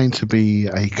you're going to be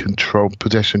a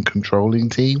possession controlling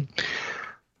team,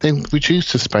 then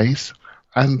reduce the space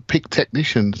and pick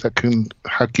technicians that can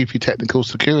give you technical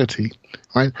security,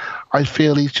 right? I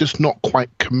feel he's just not quite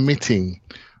committing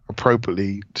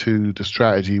appropriately to the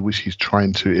strategy which he's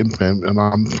trying to implement, and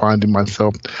I'm finding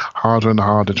myself harder and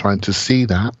harder trying to see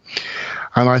that.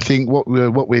 And I think what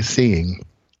we're seeing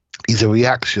is a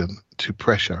reaction to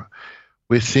pressure.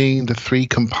 We're seeing the three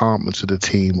compartments of the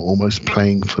team almost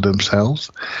playing for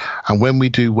themselves, and when we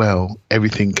do well,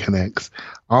 everything connects.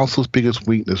 Arsenal's biggest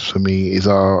weakness for me is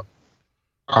our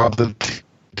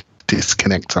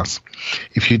disconnect us.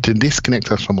 If you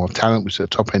disconnect us from our talent, which is at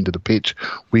the top end of the pitch,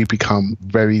 we become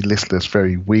very listless,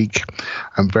 very weak,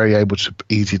 and very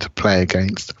easy to play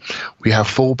against. We have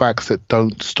fullbacks that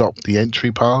don't stop the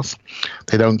entry pass.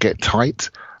 They don't get tight,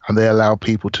 and they allow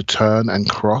people to turn and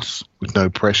cross with no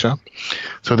pressure.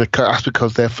 So that's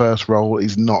because their first role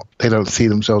is not, they don't see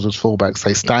themselves as fullbacks.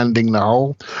 They stand in the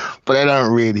hole, but they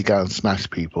don't really go and smash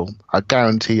people. I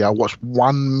guarantee you, I watched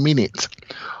 1 minute.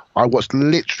 I watched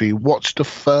the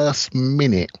first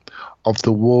minute of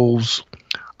the Wolves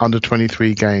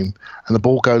under-23 game, and the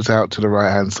ball goes out to the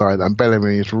right-hand side, and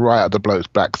Bellerin is right at the bloke's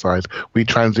backside. We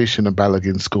transition, and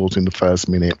Balogun scores in the first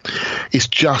minute. It's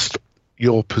just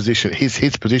your position,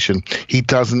 his position. He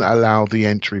doesn't allow the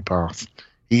entry pass.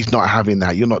 He's not having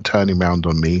that. You're not turning around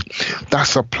on me.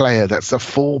 That's a player. That's a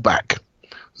fullback,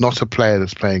 not a player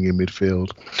that's playing in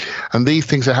midfield. And these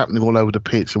things are happening all over the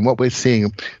pitch. And what we're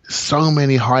seeing, so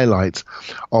many highlights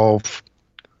of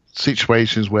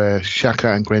situations where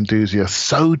Xhaka and Guendouzi are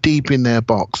so deep in their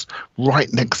box,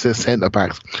 right next to their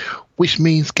centre-backs, which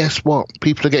means, guess what?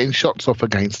 People are getting shots off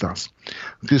against us.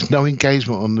 There's no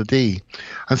engagement on the D.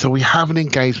 And so we have an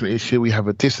engagement issue. We have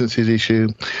a distances issue.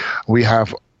 We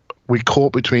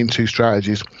caught between two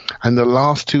strategies. And the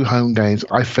last two home games,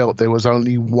 I felt there was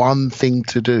only one thing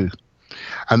to do,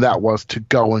 and that was to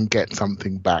go and get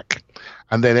something back.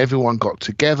 And then everyone got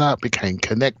together, became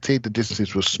connected, the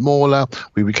distances were smaller,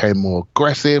 we became more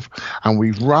aggressive, and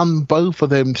we've run both of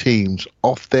them teams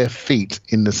off their feet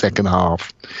in the second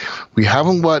half. We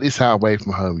haven't worked this out away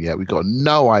from home yet. We've got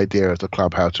no idea as a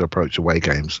club how to approach away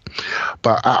games.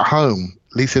 But at home,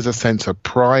 at least there's a sense of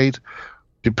pride,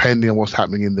 depending on what's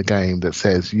happening in the game, that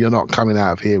says you're not coming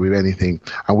out of here with anything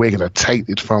and we're going to take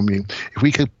it from you. If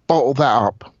we could bottle that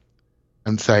up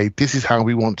and say, this is how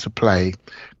we want to play,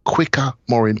 quicker,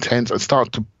 more intense, and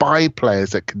start to buy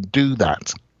players that can do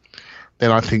that,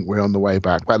 then I think we're on the way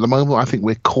back. But at the moment, I think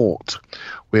we're caught.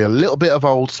 We're a little bit of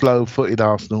old, slow-footed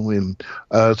Arsenal in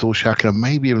Ozil, Xhaka,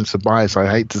 maybe even Ceballos.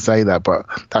 I hate to say that, but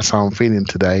that's how I'm feeling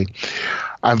today.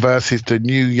 And versus the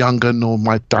new, younger,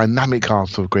 more dynamic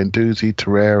Arsenal of Guendouzi,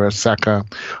 Torreira, Saka,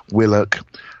 Willock,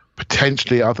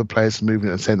 potentially other players moving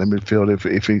at centre midfield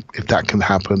if that can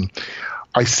happen.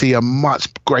 I see a much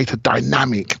greater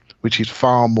dynamic, which is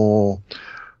far more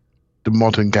the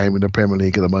modern game in the Premier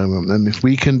League at the moment. And if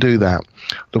we can do that,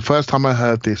 the first time I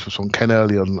heard this was from Ken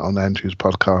Early on Andrew's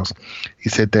podcast. He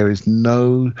said there is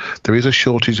a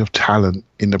shortage of talent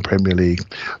in the Premier League,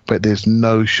 but there's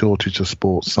no shortage of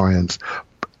sports science.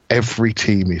 Every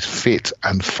team is fit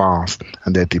and fast,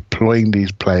 and they're deploying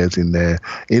these players in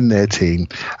their team,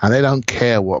 and they don't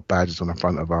care what badge is on the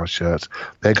front of our shirts.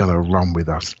 They're going to run with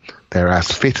us. They're as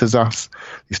fit as us.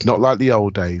 It's not like the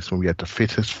old days when we had the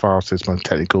fittest, fastest, most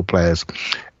technical players.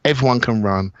 Everyone can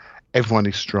run. Everyone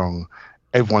is strong.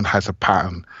 Everyone has a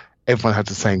pattern. Everyone has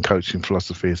the same coaching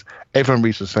philosophies. Everyone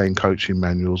reads the same coaching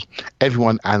manuals.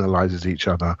 Everyone analyzes each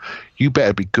other. You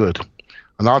better be good.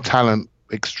 And our talent,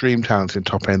 extreme talent in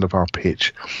top end of our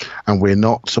pitch, and we're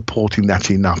not supporting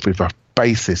that enough with a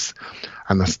basis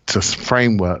and a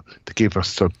framework to give us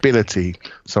stability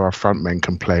so our front men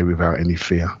can play without any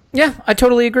fear. Yeah, I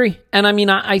totally agree. And I mean,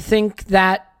 I think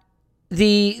that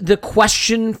the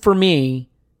question for me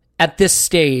at this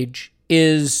stage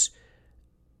is,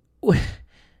 you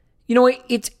know,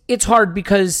 it's hard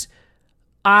because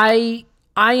I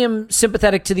am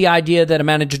sympathetic to the idea that a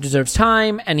manager deserves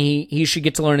time and he should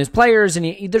get to learn his players,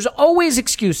 and there's always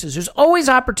excuses. There's always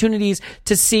opportunities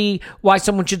to see why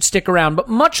someone should stick around. But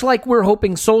much like we're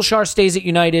hoping Solskjaer stays at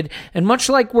United, and much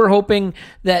like we're hoping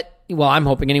that, well, I'm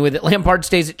hoping anyway, that Lampard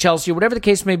stays at Chelsea, or whatever the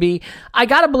case may be, I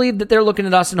got to believe that they're looking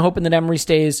at us and hoping that Emery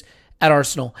stays at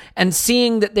Arsenal. And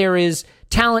seeing that there is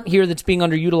talent here that's being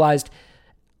underutilized,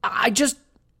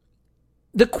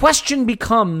 the question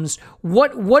becomes,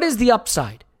 what is the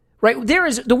upside, right? There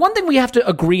is the one thing we have to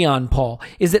agree on, Paul,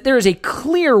 is that there is a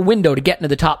clear window to get into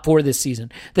the top four this season.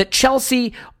 That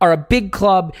Chelsea are a big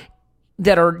club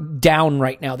that are down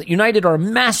right now. That United are a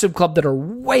massive club that are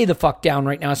way the fuck down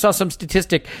right now. I saw some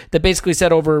statistic that basically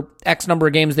said over X number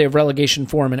of games they have relegation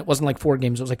form, and it wasn't like 4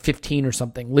 games. It was like 15 or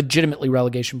something. Legitimately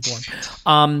relegation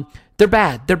form. They're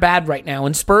bad. They're bad right now.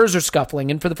 And Spurs are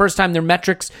scuffling. And for the first time, their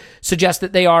metrics suggest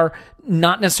that they are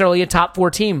not necessarily a top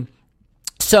 4 team.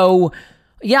 So,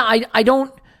 yeah,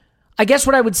 I guess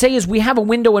what I would say is we have a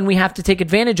window and we have to take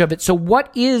advantage of it. So what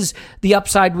is the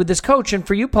upside with this coach? And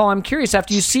for you, Paul, I'm curious,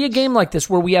 after you see a game like this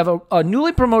where we have a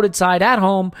newly promoted side at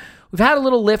home, we've had a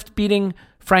little lift beating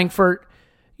Frankfurt.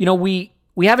 You know, we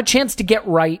have a chance to get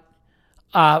right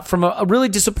from a really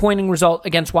disappointing result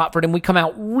against Watford, and we come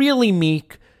out really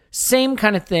meek. Same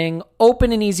kind of thing,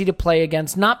 open and easy to play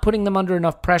against, not putting them under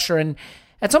enough pressure. And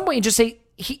at some point you just say,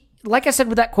 like I said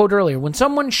with that quote earlier, when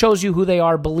someone shows you who they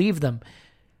are, believe them.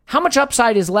 How much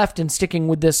upside is left in sticking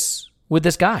with this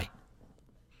guy?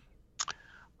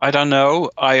 I don't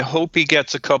know. I hope he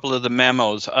gets a couple of the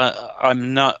memos.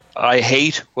 I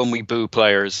hate when we boo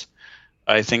players.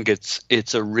 I think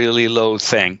it's a really low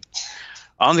thing.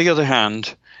 On the other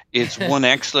hand, it's one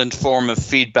excellent form of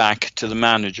feedback to the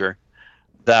manager,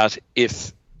 that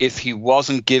if he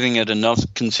wasn't giving it enough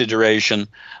consideration,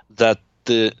 that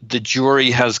the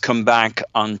jury has come back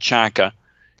on Xhaka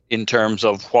in terms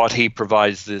of what he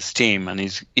provides this team, and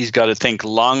he's got to think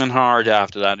long and hard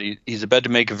after that. He's about to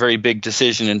make a very big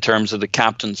decision in terms of the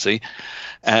captaincy,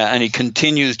 and he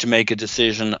continues to make a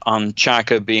decision on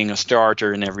Xhaka being a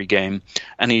starter in every game.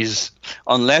 And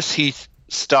unless he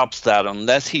stops that,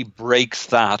 unless he breaks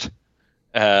that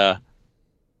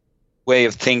way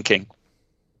of thinking,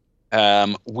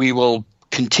 we will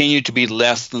continue to be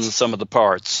less than the sum of the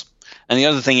parts. And the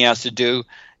other thing he has to do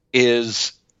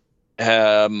is,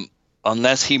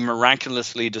 unless he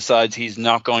miraculously decides he's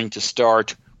not going to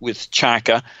start with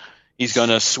Xhaka, he's going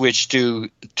to switch to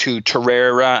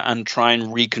Torreira and try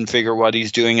and reconfigure what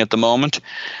he's doing at the moment.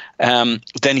 Then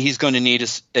he's going to need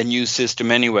a new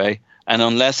system anyway. And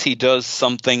unless he does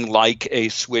something like a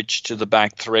switch to the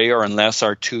back three, or unless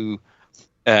our two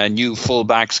new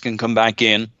fullbacks can come back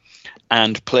in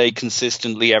and play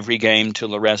consistently every game till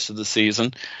the rest of the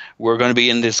season, we're going to be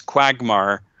in this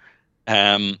quagmire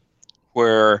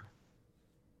where,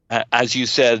 as you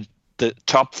said, the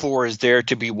top four is there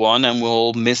to be won, and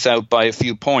we'll miss out by a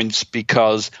few points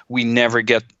because we never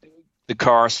get the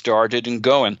car started and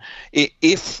going.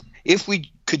 If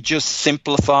we could just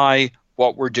simplify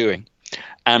what we're doing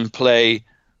and play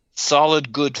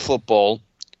solid, good football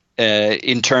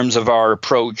in terms of our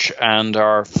approach and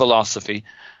our philosophy,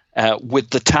 with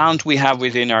the talent we have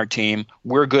within our team,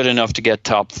 we're good enough to get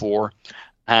top four.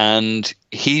 And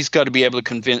he's got to be able to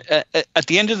convince. At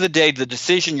the end of the day, the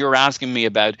decision you're asking me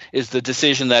about is the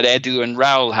decision that Edu and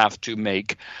Raul have to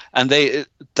make. And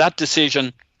that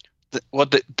decision,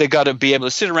 they got to be able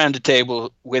to sit around the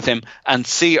table with him and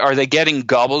see, are they getting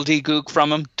gobbledygook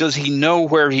from him? Does he know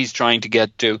where he's trying to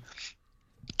get to?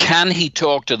 Can he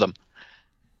talk to them?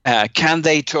 Can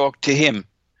they talk to him?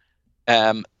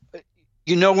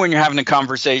 You know when you're having a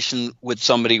conversation with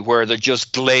somebody where they're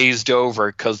just glazed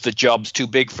over because the job's too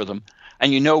big for them.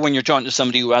 And you know when you're talking to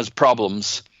somebody who has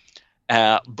problems,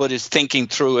 but is thinking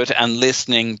through it and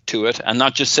listening to it and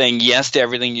not just saying yes to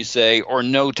everything you say or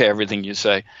no to everything you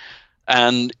say.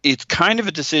 And it's kind of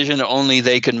a decision only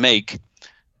they can make.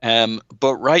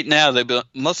 But right now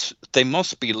they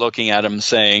must be looking at him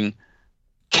saying,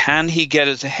 can he get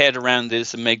his head around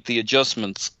this and make the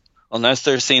adjustments? Unless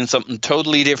they're seeing something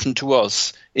totally different to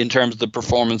us in terms of the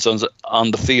performance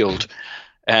on the field.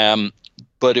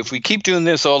 But if we keep doing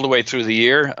this all the way through the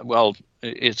year, well,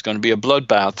 it's going to be a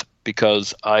bloodbath,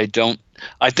 because I don't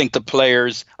think the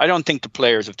players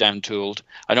have down-tooled.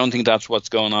 I don't think that's what's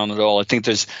going on at all. I think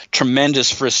there's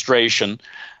tremendous frustration,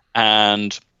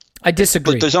 and I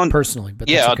disagree personally. But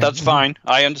yeah, okay. That's fine.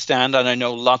 I understand, and I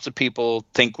know lots of people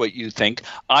think what you think.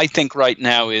 I think right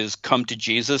now is come to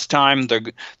Jesus time.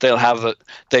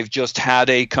 They've just had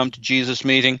a come to Jesus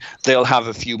meeting. They'll have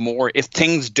a few more. If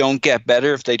things don't get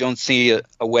better, if they don't see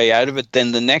a way out of it,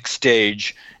 then the next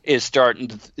stage is starting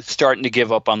to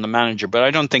give up on the manager. But I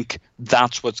don't think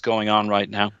that's what's going on right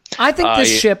now. I think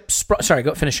this ship. Sorry,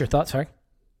 go finish your thought. Sorry.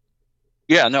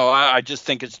 Yeah, no, I just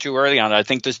think it's too early on. I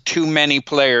think there's too many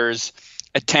players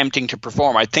attempting to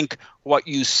perform. I think what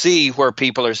you see where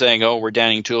people are saying, oh, we're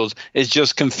downing tools, is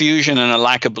just confusion and a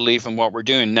lack of belief in what we're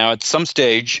doing. Now, at some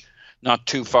stage, not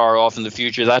too far off in the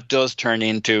future, that does turn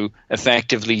into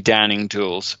effectively downing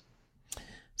tools.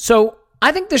 So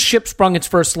I think this ship sprung its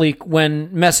first leak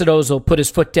when Mesut Ozil put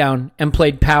his foot down and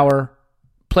played some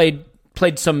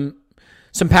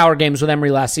power games with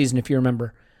Emery last season, if you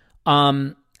remember.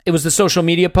 It was the social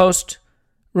media post.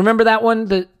 Remember that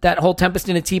one? That whole Tempest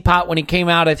in a Teapot when he came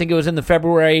out, I think it was in the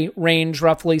February range,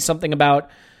 roughly, something about,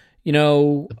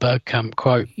 the Bergkamp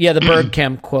quote. Yeah, the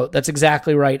Bergkamp quote. That's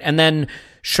exactly right. And then,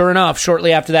 sure enough,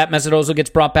 shortly after that, Mesut Ozil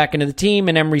gets brought back into the team,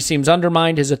 and Emery seems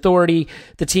undermined, his authority.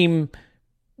 The team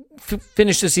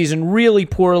finished the season really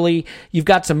poorly. You've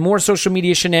got some more social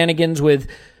media shenanigans with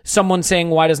someone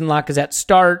saying, why doesn't Lacazette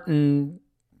start? And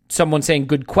someone saying,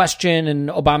 good question, and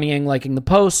Aubameyang liking the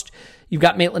post. You've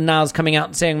got Maitland-Niles coming out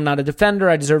and saying, I'm not a defender.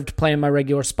 I deserve to play in my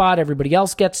regular spot. Everybody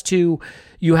else gets to.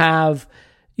 You have,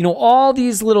 all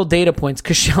these little data points.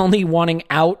 Koscielny wanting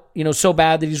out, so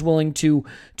bad that he's willing to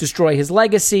destroy his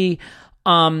legacy.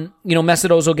 Mesut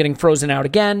Ozil getting frozen out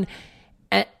again.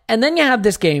 And then you have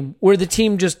this game where the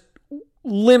team just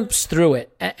limps through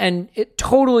it. And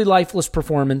totally lifeless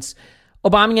performance.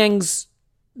 Aubameyang's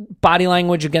body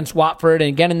language against Watford and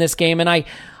again in this game. And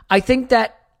I think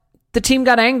that the team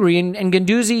got angry and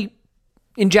Guendouzi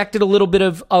injected a little bit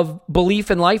of belief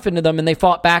and life into them, and they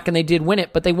fought back and they did win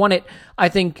it. But they won it, I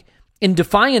think, in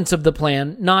defiance of the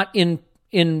plan, not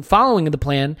in following the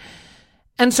plan.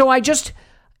 And so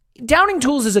Downing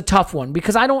tools is a tough one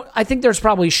because I think there's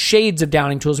probably shades of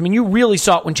Downing tools. I mean, you really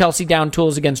saw it when Chelsea downed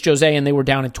tools against Jose and they were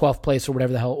down in 12th place or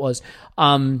whatever the hell it was.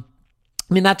 I mean,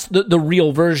 that's the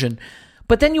real version.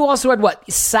 But then you also had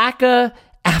Saka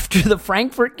after the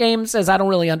Frankfurt game says, I don't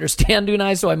really understand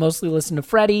Unai, so I mostly listen to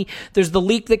Freddie. There's the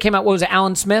leak that came out. What was it?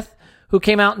 Alan Smith, who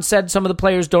came out and said some of the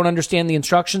players don't understand the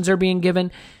instructions they're being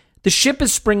given. The ship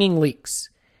is springing leaks.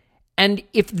 And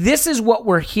if this is what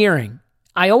we're hearing,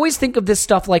 I always think of this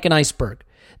stuff like an iceberg.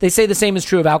 They say the same is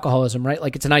true of alcoholism, right?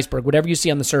 Like it's an iceberg. Whatever you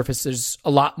see on the surface, there's a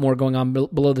lot more going on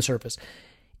below the surface.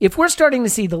 If we're starting to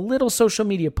see the little social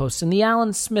media posts and the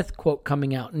Alan Smith quote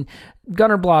coming out, and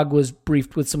Gunner Blog was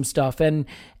briefed with some stuff, and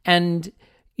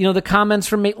you know the comments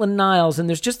from Maitland-Niles, and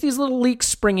there's just these little leaks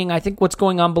springing, I think what's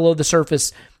going on below the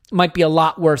surface might be a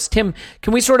lot worse. Tim,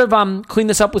 can we sort of clean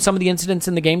this up with some of the incidents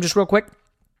in the game just real quick?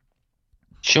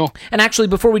 Sure. And actually,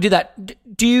 before we do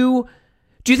that, do you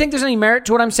think there's any merit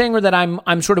to what I'm saying, or that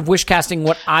I'm sort of wish casting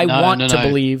what I want to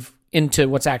believe into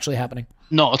what's actually happening?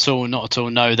 Not at all.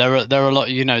 No, there are a lot.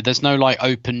 You know, there's no like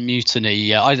open mutiny.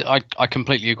 Yeah, I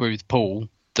completely agree with Paul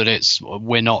that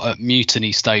we're not at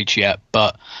mutiny stage yet,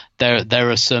 but there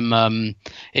are some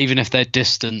even if they're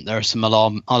distant, there are some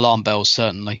alarm bells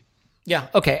certainly. Yeah.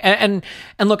 Okay. And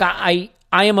look, I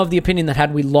am of the opinion that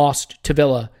had we lost to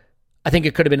Villa, I think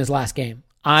it could have been his last game.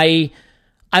 I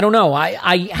don't know.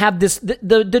 I have this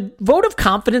the vote of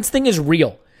confidence thing is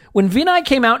real. When Vinay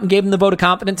came out and gave him the vote of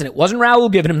confidence, and it wasn't Raul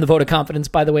giving him the vote of confidence,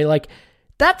 by the way, like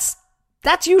that's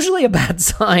usually a bad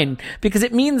sign because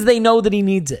it means they know that he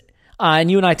needs it.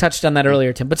 And you and I touched on that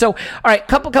earlier, Tim. But so, all right,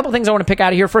 couple things I want to pick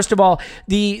out of here. First of all,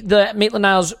 the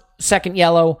Maitland-Niles second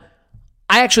yellow.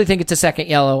 I actually think it's a second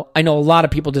yellow. I know a lot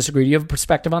of people disagree. Do you have a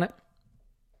perspective on it?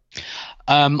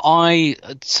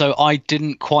 I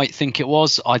didn't quite think it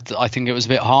was. I think it was a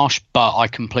bit harsh, but I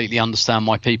completely understand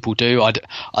why people do. I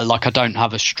don't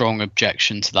have a strong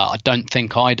objection to that. I don't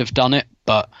think I'd have done it,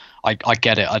 but I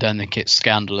get it. I don't think it's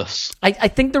scandalous. I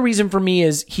think the reason for me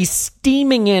is he's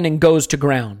steaming in and goes to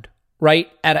ground, right?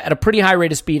 At a pretty high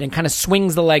rate of speed and kind of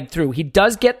swings the leg through. He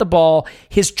does get the ball.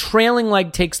 His trailing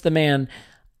leg takes the man.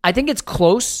 I think it's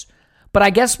close. But I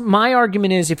guess my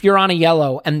argument is if you're on a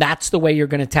yellow and that's the way you're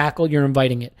going to tackle, you're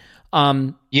inviting it.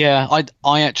 Yeah,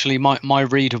 I actually, my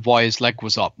read of why his leg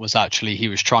was up was actually he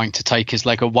was trying to take his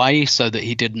leg away so that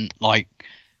he didn't like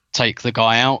take the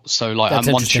guy out. So like,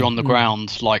 and once you're on the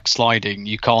ground, like sliding,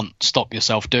 you can't stop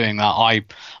yourself doing that.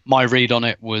 My read on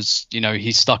it was, you know,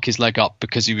 he stuck his leg up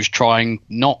because he was trying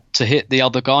not to hit the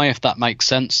other guy, if that makes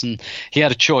sense. And he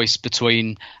had a choice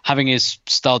between having his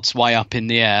studs way up in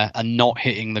the air and not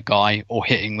hitting the guy or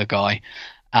hitting the guy.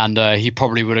 And he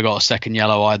probably would have got a second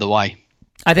yellow either way.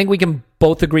 I think we can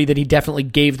both agree that he definitely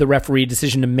gave the referee a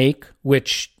decision to make,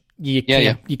 which you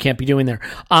can't be doing there.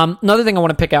 Another thing I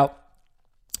want to pick out,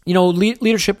 you know,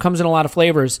 leadership comes in a lot of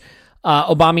flavors.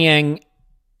 Aubameyang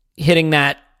hitting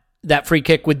that free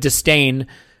kick with disdain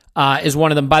is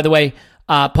one of them. By the way,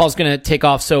 Paul's going to take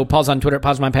off, so Paul's on Twitter at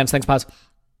Pause My Pants. Thanks, Pause.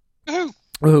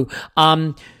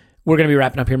 Woohoo. We're going to be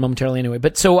wrapping up here momentarily anyway.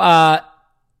 But so I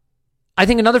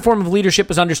think another form of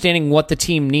leadership is understanding what the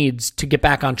team needs to get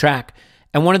back on track.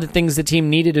 And one of the things the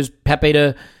team needed is Pepe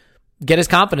to get his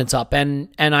confidence up. And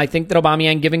I think that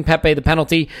Aubameyang giving Pepe the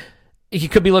penalty, he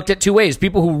could be looked at two ways.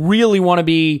 People who really want to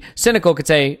be cynical could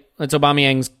say, it's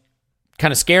Aubameyang's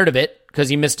kind of scared of it because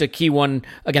he missed a key one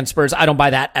against Spurs. I don't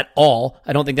buy that at all.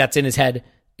 I don't think that's in his head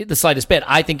the slightest bit.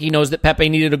 I think he knows that Pepe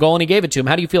needed a goal and he gave it to him.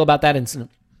 How do you feel about that incident?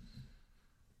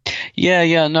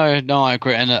 Yeah, no, I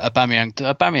agree. And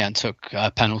Aubameyang took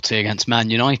a penalty against Man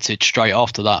United straight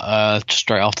after that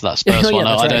Spurs one.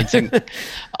 I don't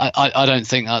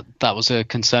think that was a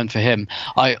concern for him.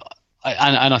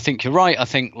 And I think you're right. I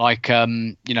think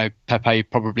Pepe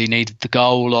probably needed the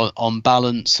goal on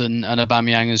balance, and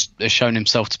Aubameyang has shown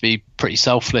himself to be pretty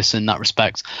selfless in that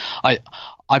respect.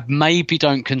 I maybe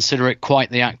don't consider it quite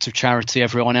the act of charity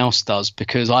everyone else does,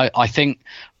 because I think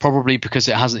probably because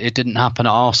it didn't happen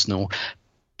at Arsenal,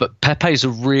 but Pepe's a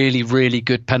really, really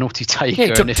good penalty taker. Yeah,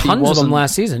 he took tons of them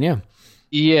last season, yeah.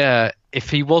 Yeah, if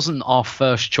he wasn't our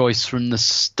first choice from the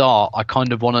start, I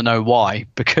kind of want to know why,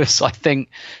 because I think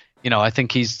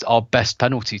he's our best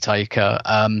penalty taker.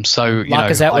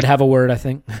 Lacazette would have a word, I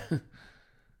think.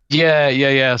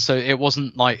 Yeah. So it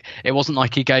wasn't like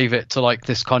he gave it to like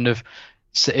this kind of.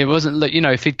 It wasn't,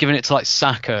 if he'd given it to like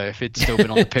Saka, if he'd still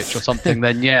been on the pitch or something,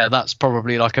 then yeah, that's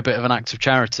probably like a bit of an act of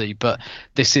charity. But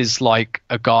this is like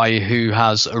a guy who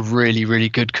has a really, really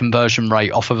good conversion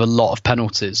rate off of a lot of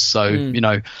penalties. So,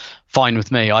 fine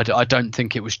with me. I don't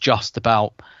think it was just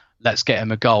about let's get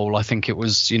him a goal. I think it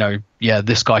was,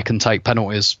 this guy can take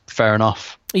penalties. Fair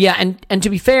enough. Yeah, and to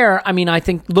be fair, I mean, I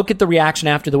think look at the reaction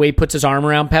after the way he puts his arm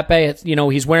around Pepe. It's,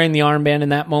 he's wearing the armband in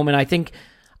that moment. I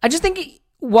just think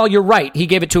while you're right, he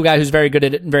gave it to a guy who's very good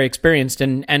at it and very experienced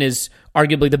and is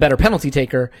arguably the better penalty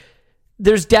taker.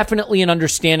 There's definitely an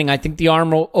understanding. I think the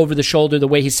arm over the shoulder, the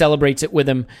way he celebrates it with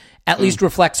him, at least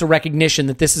reflects a recognition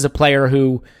that this is a player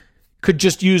who could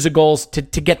just use a goal to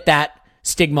get that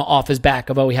stigma off his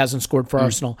back of, he hasn't scored for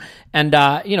Arsenal. And,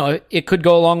 it could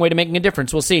go a long way to making a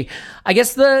difference. We'll see. I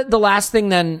guess the last thing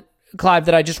then, Clive,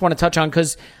 that I just want to touch on,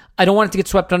 because I don't want it to get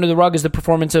swept under the rug, is the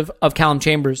performance of Callum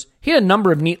Chambers. He had a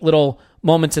number of neat little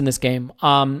moments in this game.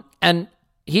 And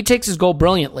he takes his goal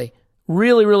brilliantly.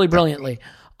 Really, really brilliantly.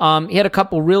 He had a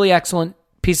couple really excellent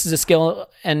pieces of skill,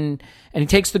 and he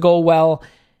takes the goal well.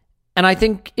 And I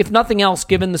think, if nothing else,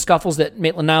 given the scuffles that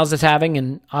Maitland-Niles is having,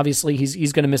 and obviously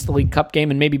he's going to miss the League Cup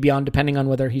game and maybe beyond, depending on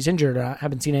whether he's injured or not. I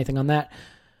haven't seen anything on that.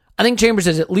 I think Chambers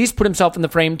has at least put himself in the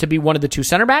frame to be one of the two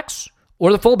center backs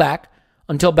or the fullback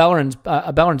until Bellerin's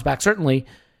back, certainly,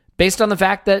 based on the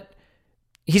fact that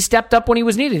he stepped up when he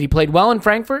was needed. He played well in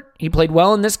Frankfurt. He played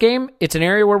well in this game. It's an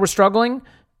area where we're struggling.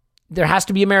 There has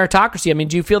to be a meritocracy. I mean,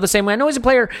 do you feel the same way? I know he's a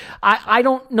player. I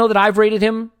don't know that I've rated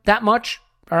him that much.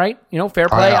 All right, fair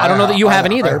play. I don't know that you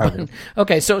haven't either. But,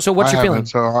 okay, so what's your feeling?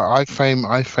 So I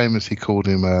famously called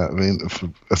him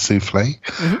a souffle,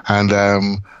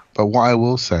 and but what I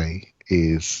will say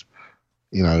is,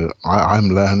 I'm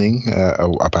learning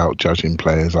about judging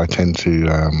players. I tend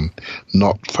to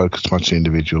not focus much on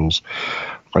individuals.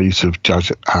 I used to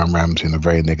judge Aaron Ramsey in a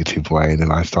very negative way, and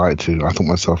then I thought to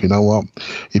myself, you know what?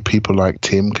 If people like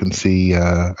Tim can see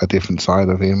a different side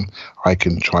of him, I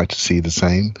can try to see the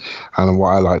same. And what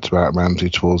I liked about Ramsey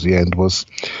towards the end was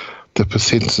the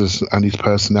persistence and his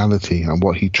personality and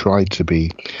what he tried to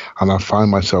be. And I find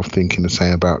myself thinking the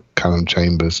same about Callum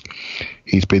Chambers.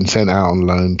 He's been sent out on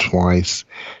loan twice.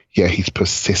 Yeah, he's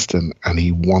persistent and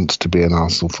he wants to be an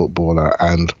Arsenal footballer.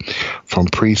 And from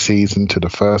pre-season to the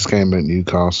first game at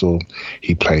Newcastle,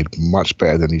 he played much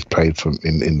better than he's played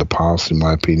in the past, in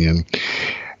my opinion.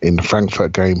 In the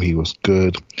Frankfurt game, he was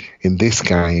good. In this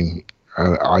game,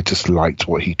 I just liked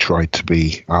what he tried to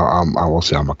be. I'm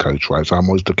a coach, right? So I'm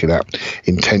always looking at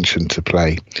intention to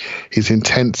play. His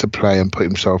intent to play and put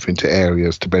himself into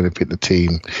areas to benefit the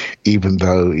team, even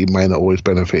though he may not always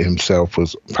benefit himself,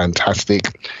 was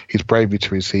fantastic. His bravery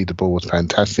to receive the ball was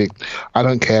fantastic. I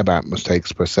don't care about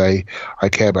mistakes per se. I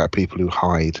care about people who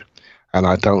hide. And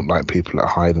I don't like people that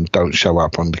hide and don't show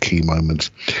up on the key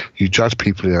moments. You judge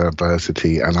people in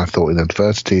adversity, and I thought in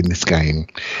adversity in this game,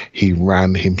 he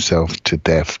ran himself to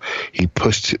death. He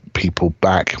pushed people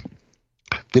back.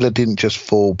 Villa didn't just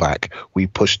fall back, we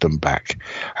pushed them back.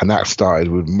 And that started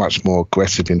with much more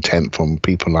aggressive intent from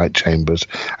people like Chambers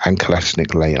and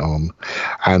Kolasinac late on,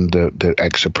 and the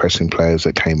extra pressing players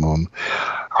that came on.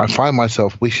 I find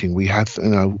myself wishing we had,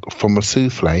 from a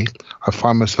souffle, I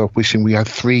find myself wishing we had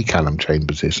 3 Callum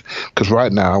Chamberses. Because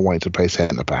right now I want to play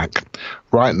centre-back.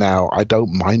 Right now I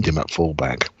don't mind him at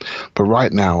full-back. But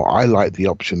right now I like the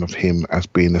option of him as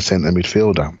being a centre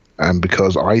midfielder. And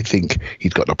because I think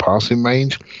he's got the passing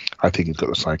range, I think he's got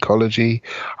the psychology,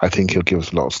 I think he'll give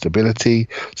us a lot of stability.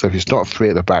 So if it's not 3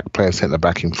 at the back, play a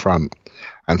centre-back in front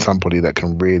and somebody that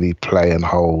can really play and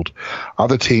hold.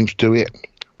 Other teams do it.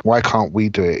 Why can't we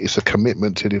do it? It's a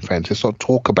commitment to defence. Let's not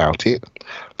talk about it.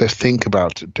 Let's think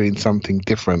about doing something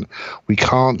different. We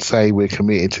can't say we're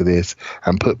committed to this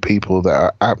and put people that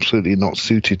are absolutely not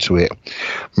suited to it.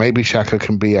 Maybe Xhaka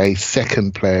can be a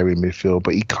second player in midfield,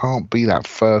 but he can't be that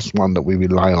first one that we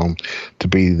rely on to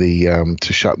be the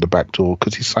to shut the back door,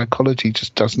 because his psychology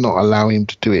just does not allow him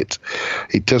to do it.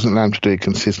 It doesn't allow him to do it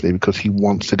consistently because he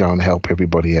wants to go and help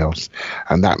everybody else.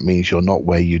 And that means you're not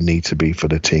where you need to be for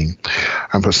the team.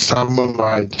 And for someone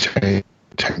like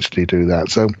potentially do that.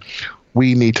 So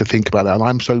we need to think about that. And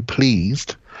I'm so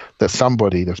pleased that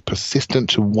somebody that's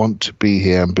persistent to want to be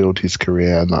here and build his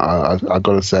career. And I've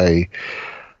got to say,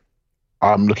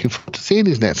 I'm looking forward to seeing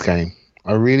his next game.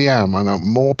 I really am. I know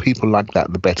more people like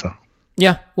that, the better.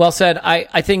 Yeah, well said.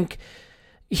 I think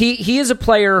he is a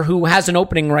player who has an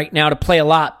opening right now to play a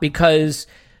lot because,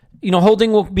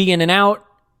 Holding will be in and out.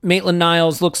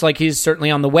 Maitland-Niles looks like he's certainly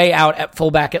on the way out at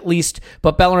fullback at least,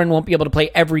 but Bellerin won't be able to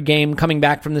play every game coming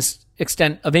back from this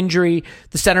extent of injury.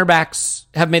 The center backs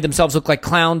have made themselves look like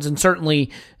clowns and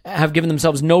certainly have given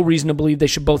themselves no reason to believe they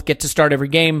should both get to start every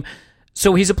game.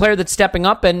 So he's a player that's stepping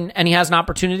up and he has an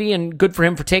opportunity, and good for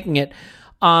him for taking it.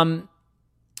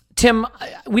 Tim,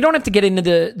 we don't have to get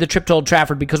into the trip to Old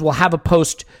Trafford because we'll have a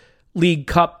post-League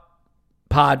Cup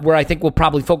pod where I think we'll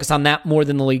probably focus on that more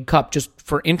than the League Cup just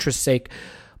for interest's sake.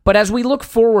 But as we look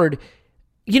forward,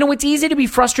 it's easy to be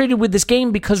frustrated with this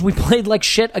game because we played like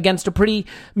shit against a pretty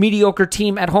mediocre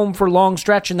team at home for a long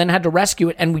stretch and then had to rescue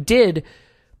it, and we did.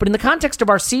 But in the context of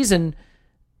our season,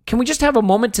 can we just have a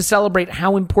moment to celebrate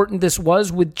how important this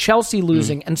was with Chelsea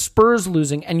losing and Spurs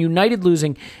losing and United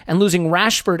losing and losing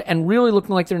Rashford and really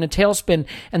looking like they're in a tailspin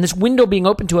and this window being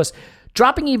open to us?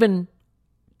 Dropping even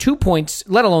 2 points,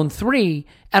 let alone 3,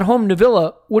 at home to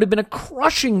Villa would have been a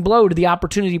crushing blow to the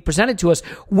opportunity presented to us.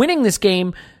 Winning this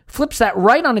game flips that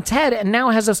right on its head and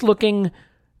now has us looking,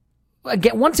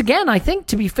 once again, I think,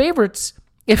 to be favorites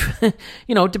if,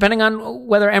 depending on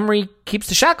whether Emery keeps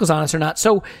the shackles on us or not.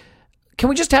 So can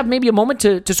we just have maybe a moment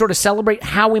to sort of celebrate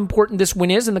how important this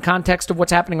win is in the context of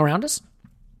what's happening around us?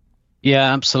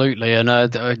 Yeah, absolutely. And,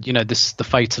 this is the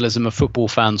fatalism of football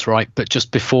fans, right? But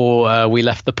just before we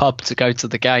left the pub to go to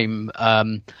the game,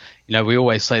 we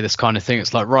always say this kind of thing.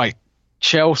 It's like, right,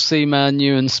 Chelsea, Man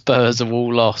U and Spurs have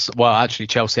all lost. Well, actually,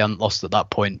 Chelsea hadn't lost at that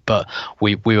point, but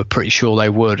we were pretty sure they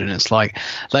would. And it's like,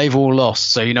 they've all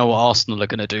lost. So you know what Arsenal are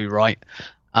going to do, right?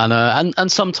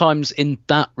 And sometimes in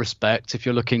that respect, if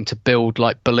you're looking to build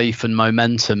like belief and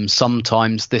momentum,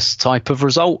 sometimes this type of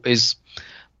result is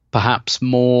perhaps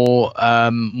more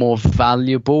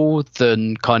valuable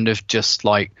than kind of just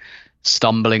like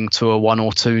stumbling to a 1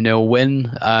 or 2-0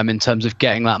 win in terms of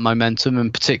getting that momentum,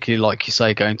 and particularly, like you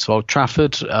say, going to Old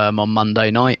Trafford on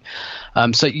Monday night.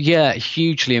 So yeah,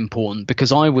 hugely important,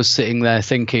 because I was sitting there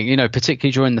thinking,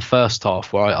 particularly during the first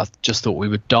half where I just thought we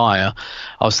would die,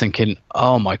 I was thinking,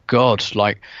 oh my God,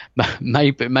 like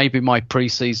maybe my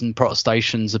pre-season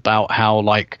protestations about how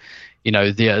like,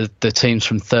 the teams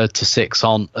from 3rd to 6th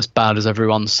aren't as bad as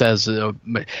everyone says.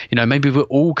 Maybe we're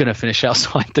all going to finish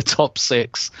outside the top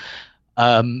 6.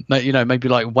 Maybe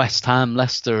like West Ham,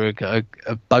 Leicester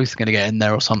are both going to get in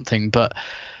there or something. But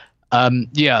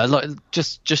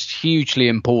just hugely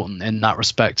important in that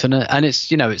respect. And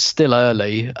it's it's still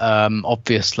early,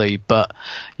 obviously, but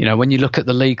when you look at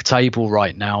the league table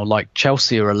right now, like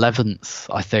Chelsea are 11th,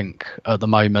 I think, at the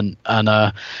moment,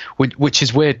 and which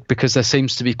is weird because there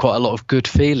seems to be quite a lot of good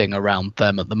feeling around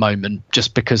them at the moment,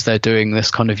 just because they're doing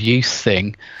this kind of youth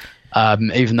thing,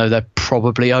 even though they're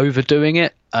probably overdoing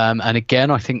it. And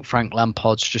again, I think Frank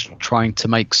Lampard's just trying to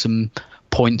make some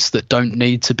points that don't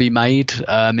need to be made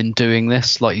in doing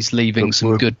this, like he's leaving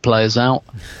some good players out.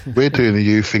 We're doing the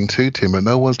youth thing too, Tim, and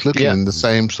no one's looking in the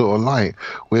same sort of light.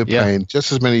 We're playing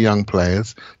just as many young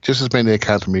players, just as many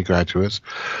academy graduates,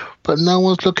 but no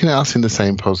one's looking at us in the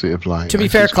same positive light. To be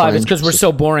fair, Clive, it's because we're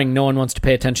so boring, no one wants to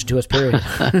pay attention to us, period.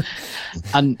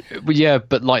 And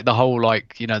but like the whole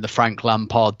the Frank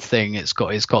Lampard thing, it's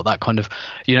got that kind of,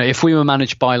 if we were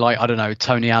managed by like, I don't know,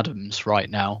 Tony Adams right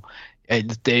now,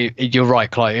 you're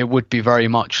right, Clive. It would be very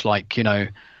much like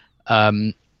it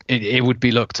would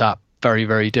be looked at very,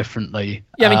 very differently.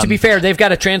 Yeah, I mean, to be fair, they've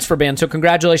got a transfer ban, so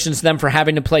congratulations to them for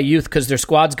having to play youth because their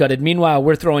squad's gutted. Meanwhile,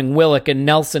 we're throwing Willock and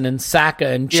Nelson and Saka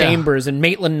and Chambers and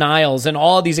Maitland-Niles and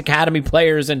all these academy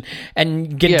players and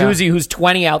Guendouzi, who's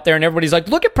 20 out there, and everybody's like,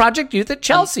 look at Project Youth at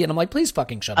Chelsea. And I'm like, please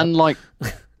fucking shut up. And like...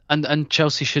 And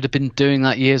Chelsea should have been doing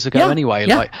that years ago anyway.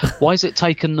 Yeah. Like, why has it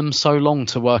taken them so long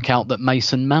to work out that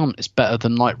Mason Mount is better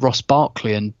than like Ross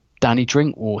Barkley and Danny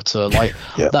Drinkwater? Like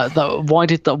why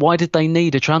did they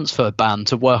need a transfer ban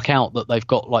to work out that they've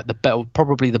got like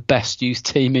probably the best youth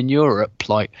team in Europe?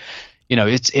 Like,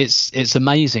 it's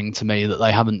amazing to me that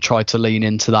they haven't tried to lean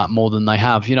into that more than they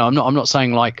have. I'm not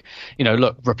saying like,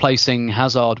 look, replacing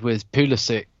Hazard with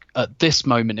Pulisic at this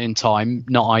moment in time,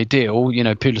 not ideal.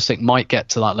 Pulisic might get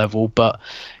to that level, but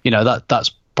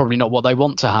that's probably not what they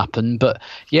want to happen. But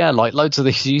yeah, like loads of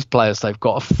these youth players they've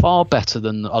got are far better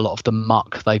than a lot of the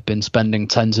muck they've been spending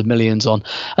tens of millions on.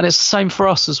 And it's the same for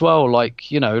us as well.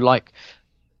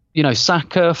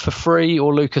 Saka for free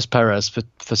or Lucas Perez for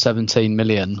 17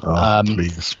 million.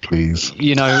 Please.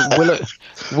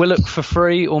 Willock for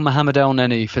free or Mohamed El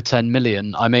Neni for 10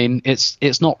 million. I mean,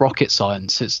 it's not rocket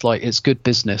science. It's like, it's good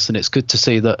business, and it's good to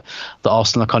see that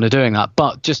Arsenal are kind of doing that.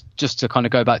 But just to kind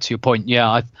of go back to your point,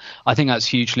 I think that's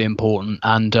hugely important.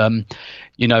 And I'm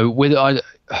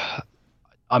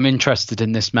interested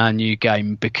in this Man U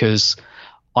game because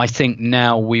I think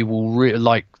now we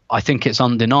will I think it's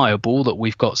undeniable that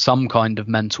we've got some kind of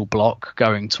mental block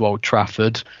going to Old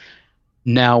Trafford.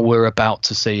 Now we're about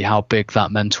to see how big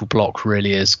that mental block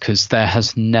really is, because there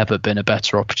has never been a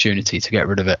better opportunity to get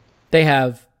rid of it. They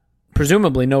have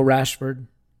presumably no Rashford,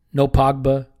 no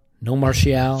Pogba, no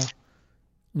Martial.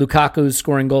 Lukaku's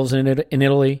scoring goals in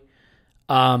Italy.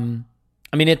 I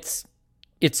mean, it's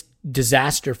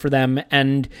disaster for them.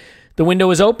 And the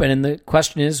window is open, and the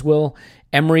question is, will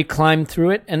Emery climb through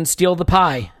it and steal the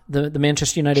pie, the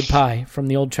Manchester United pie from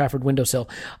the Old Trafford windowsill?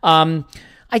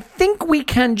 I think we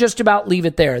can just about leave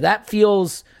it there. That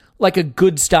feels like a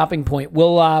good stopping point.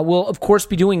 We'll of course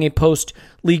be doing a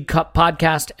post-League Cup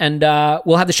podcast, and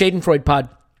we'll have the Schadenfreude pod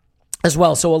as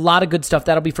well. So a lot of good stuff.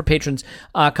 That'll be for patrons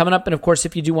coming up. And of course,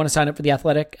 if you do want to sign up for The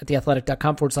Athletic at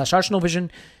theathletic.com/ArsenalVision,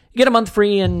 you get a month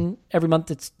free, and every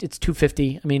month it's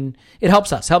 $2.50. I mean, it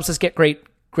helps us get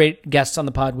great guests on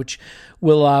the pod, which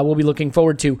we'll be looking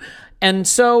forward to. And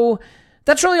so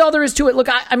that's really all there is to it. Look,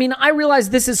 I realize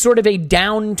this is sort of a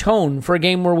down tone for a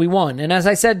game where we won. And as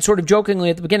I said sort of jokingly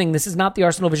at the beginning, this is not the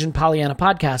Arsenal Vision Pollyanna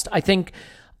podcast. I think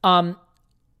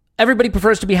everybody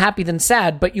prefers to be happy than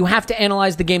sad, but you have to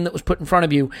analyze the game that was put in front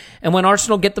of you. And when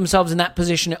Arsenal get themselves in that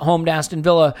position at home to Aston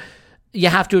Villa, you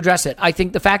have to address it. I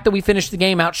think the fact that we finished the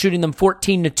game out shooting them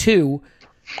 14-2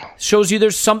 shows you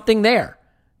there's something there.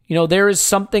 There is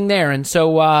something there. And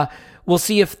so we'll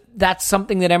see if that's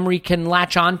something that Emery can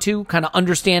latch onto, kind of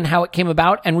understand how it came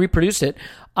about and reproduce it.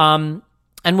 And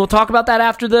we'll talk about that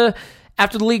after the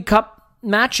League Cup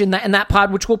match in that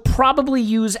pod, which we'll probably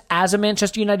use as a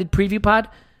Manchester United preview pod.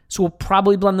 So we'll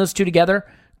probably blend those two together,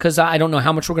 because I don't know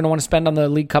how much we're going to want to spend on the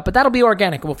League Cup, but that'll be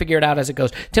organic, and we'll figure it out as it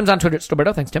goes. Tim's on Twitter at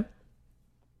Stillberto. Thanks, Tim.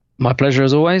 My pleasure,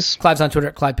 as always. Clive's on Twitter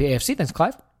at ClivePAFC. Thanks,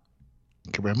 Clive.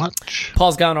 Thank you very much.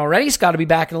 Paul's gone already. Scott will be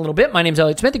back in a little bit. My name's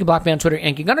Elliot Smith. You can block me on Twitter,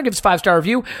 Yankee Gunner. Give us a 5-star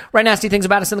review. Write nasty things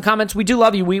about us in the comments. We do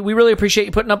love you. We really appreciate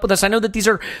you putting up with us. I know that these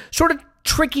are sort of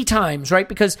tricky times, right?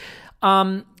 Because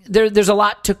there's a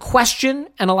lot to question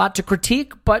and a lot to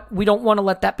critique, but we don't want to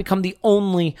let that become the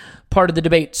only part of the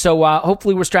debate. So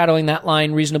hopefully we're straddling that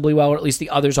line reasonably well, or at least the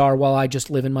others are, while I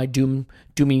just live in my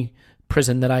doomy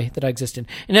prison that I exist in.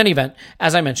 In any event,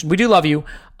 as I mentioned, we do love you.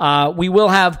 We will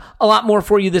have a lot more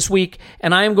for you this week,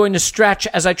 and I am going to stretch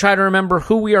as I try to remember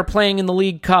who we are playing in the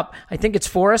League Cup. I think it's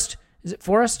Forest. Is it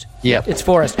Forest? Yeah. It's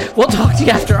Forest. We'll talk to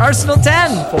you after Arsenal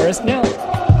 10. Forest 0.